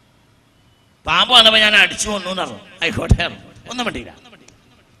 പാമ്പ് വന്നപ്പോ ഞാൻ അടിച്ചു വന്നു പറഞ്ഞു. ആയിക്കോട്ടെ, ഒന്നും വേണ്ടിയില്ല.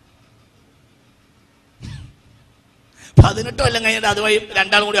 18 കൊല്ലം കഴിഞ്ഞിട്ട് അതുവഴി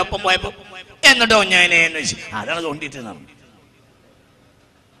രണ്ടാളും കൂടി ഒപ്പം പോയപ്പോ എന്നിട്ടോ ഞാൻ അതാണ് തോണ്ടിട്ട് നടന്നു.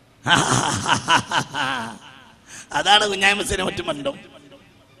 അതാണ് കുഞ്ഞായി മുസ്ലിം മറ്റും ബന്ധം.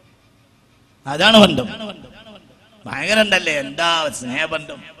 അതാണ് ബന്ധം. ഭയങ്കര ഉണ്ടല്ലേ, എന്താ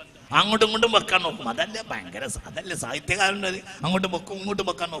സ്നേഹബന്ധം. അങ്ങോട്ടും ഇങ്ങോട്ടും വെക്കാൻ നോക്കും. അതല്ലേ ഭയങ്കര, അതല്ലേ സാഹിത്യകാരനുള്ളത്. അങ്ങോട്ടും വെക്കും ഇങ്ങോട്ടും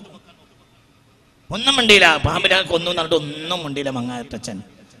വെക്കാൻ നോക്കും. ഒന്നും മിണ്ടിയില്ല. പാമ്പിനെ കൊന്നു പറഞ്ഞിട്ട് ഒന്നും മിണ്ടിയില്ല മങ്ങാട്ടച്ഛൻ.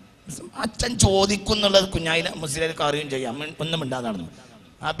 അച്ഛൻ ചോദിക്കുന്നുള്ളത് കുഞ്ഞായി മുസ്ലിം അറിയുകയും ചെയ്യാം. ഒന്നും മിണ്ടാതെ നടന്നു.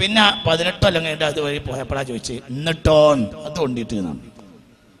 പിന്നെ 18 കൊല്ലം കഴിഞ്ഞിട്ട് അതുവഴി പോയപ്പോഴാ ചോദിച്ചു, എന്നിട്ടോ അത് കൊണ്ടിട്ട്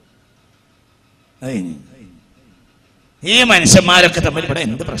ഈ മനുഷ്യന്മാരൊക്കെ തമ്മിൽ ഇവിടെ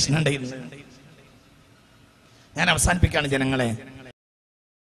എന്ത് പ്രശ്നം ഉണ്ടായിരുന്നു? ഞാൻ അവസാനിപ്പിക്കുകയാണ് ജനങ്ങളെ.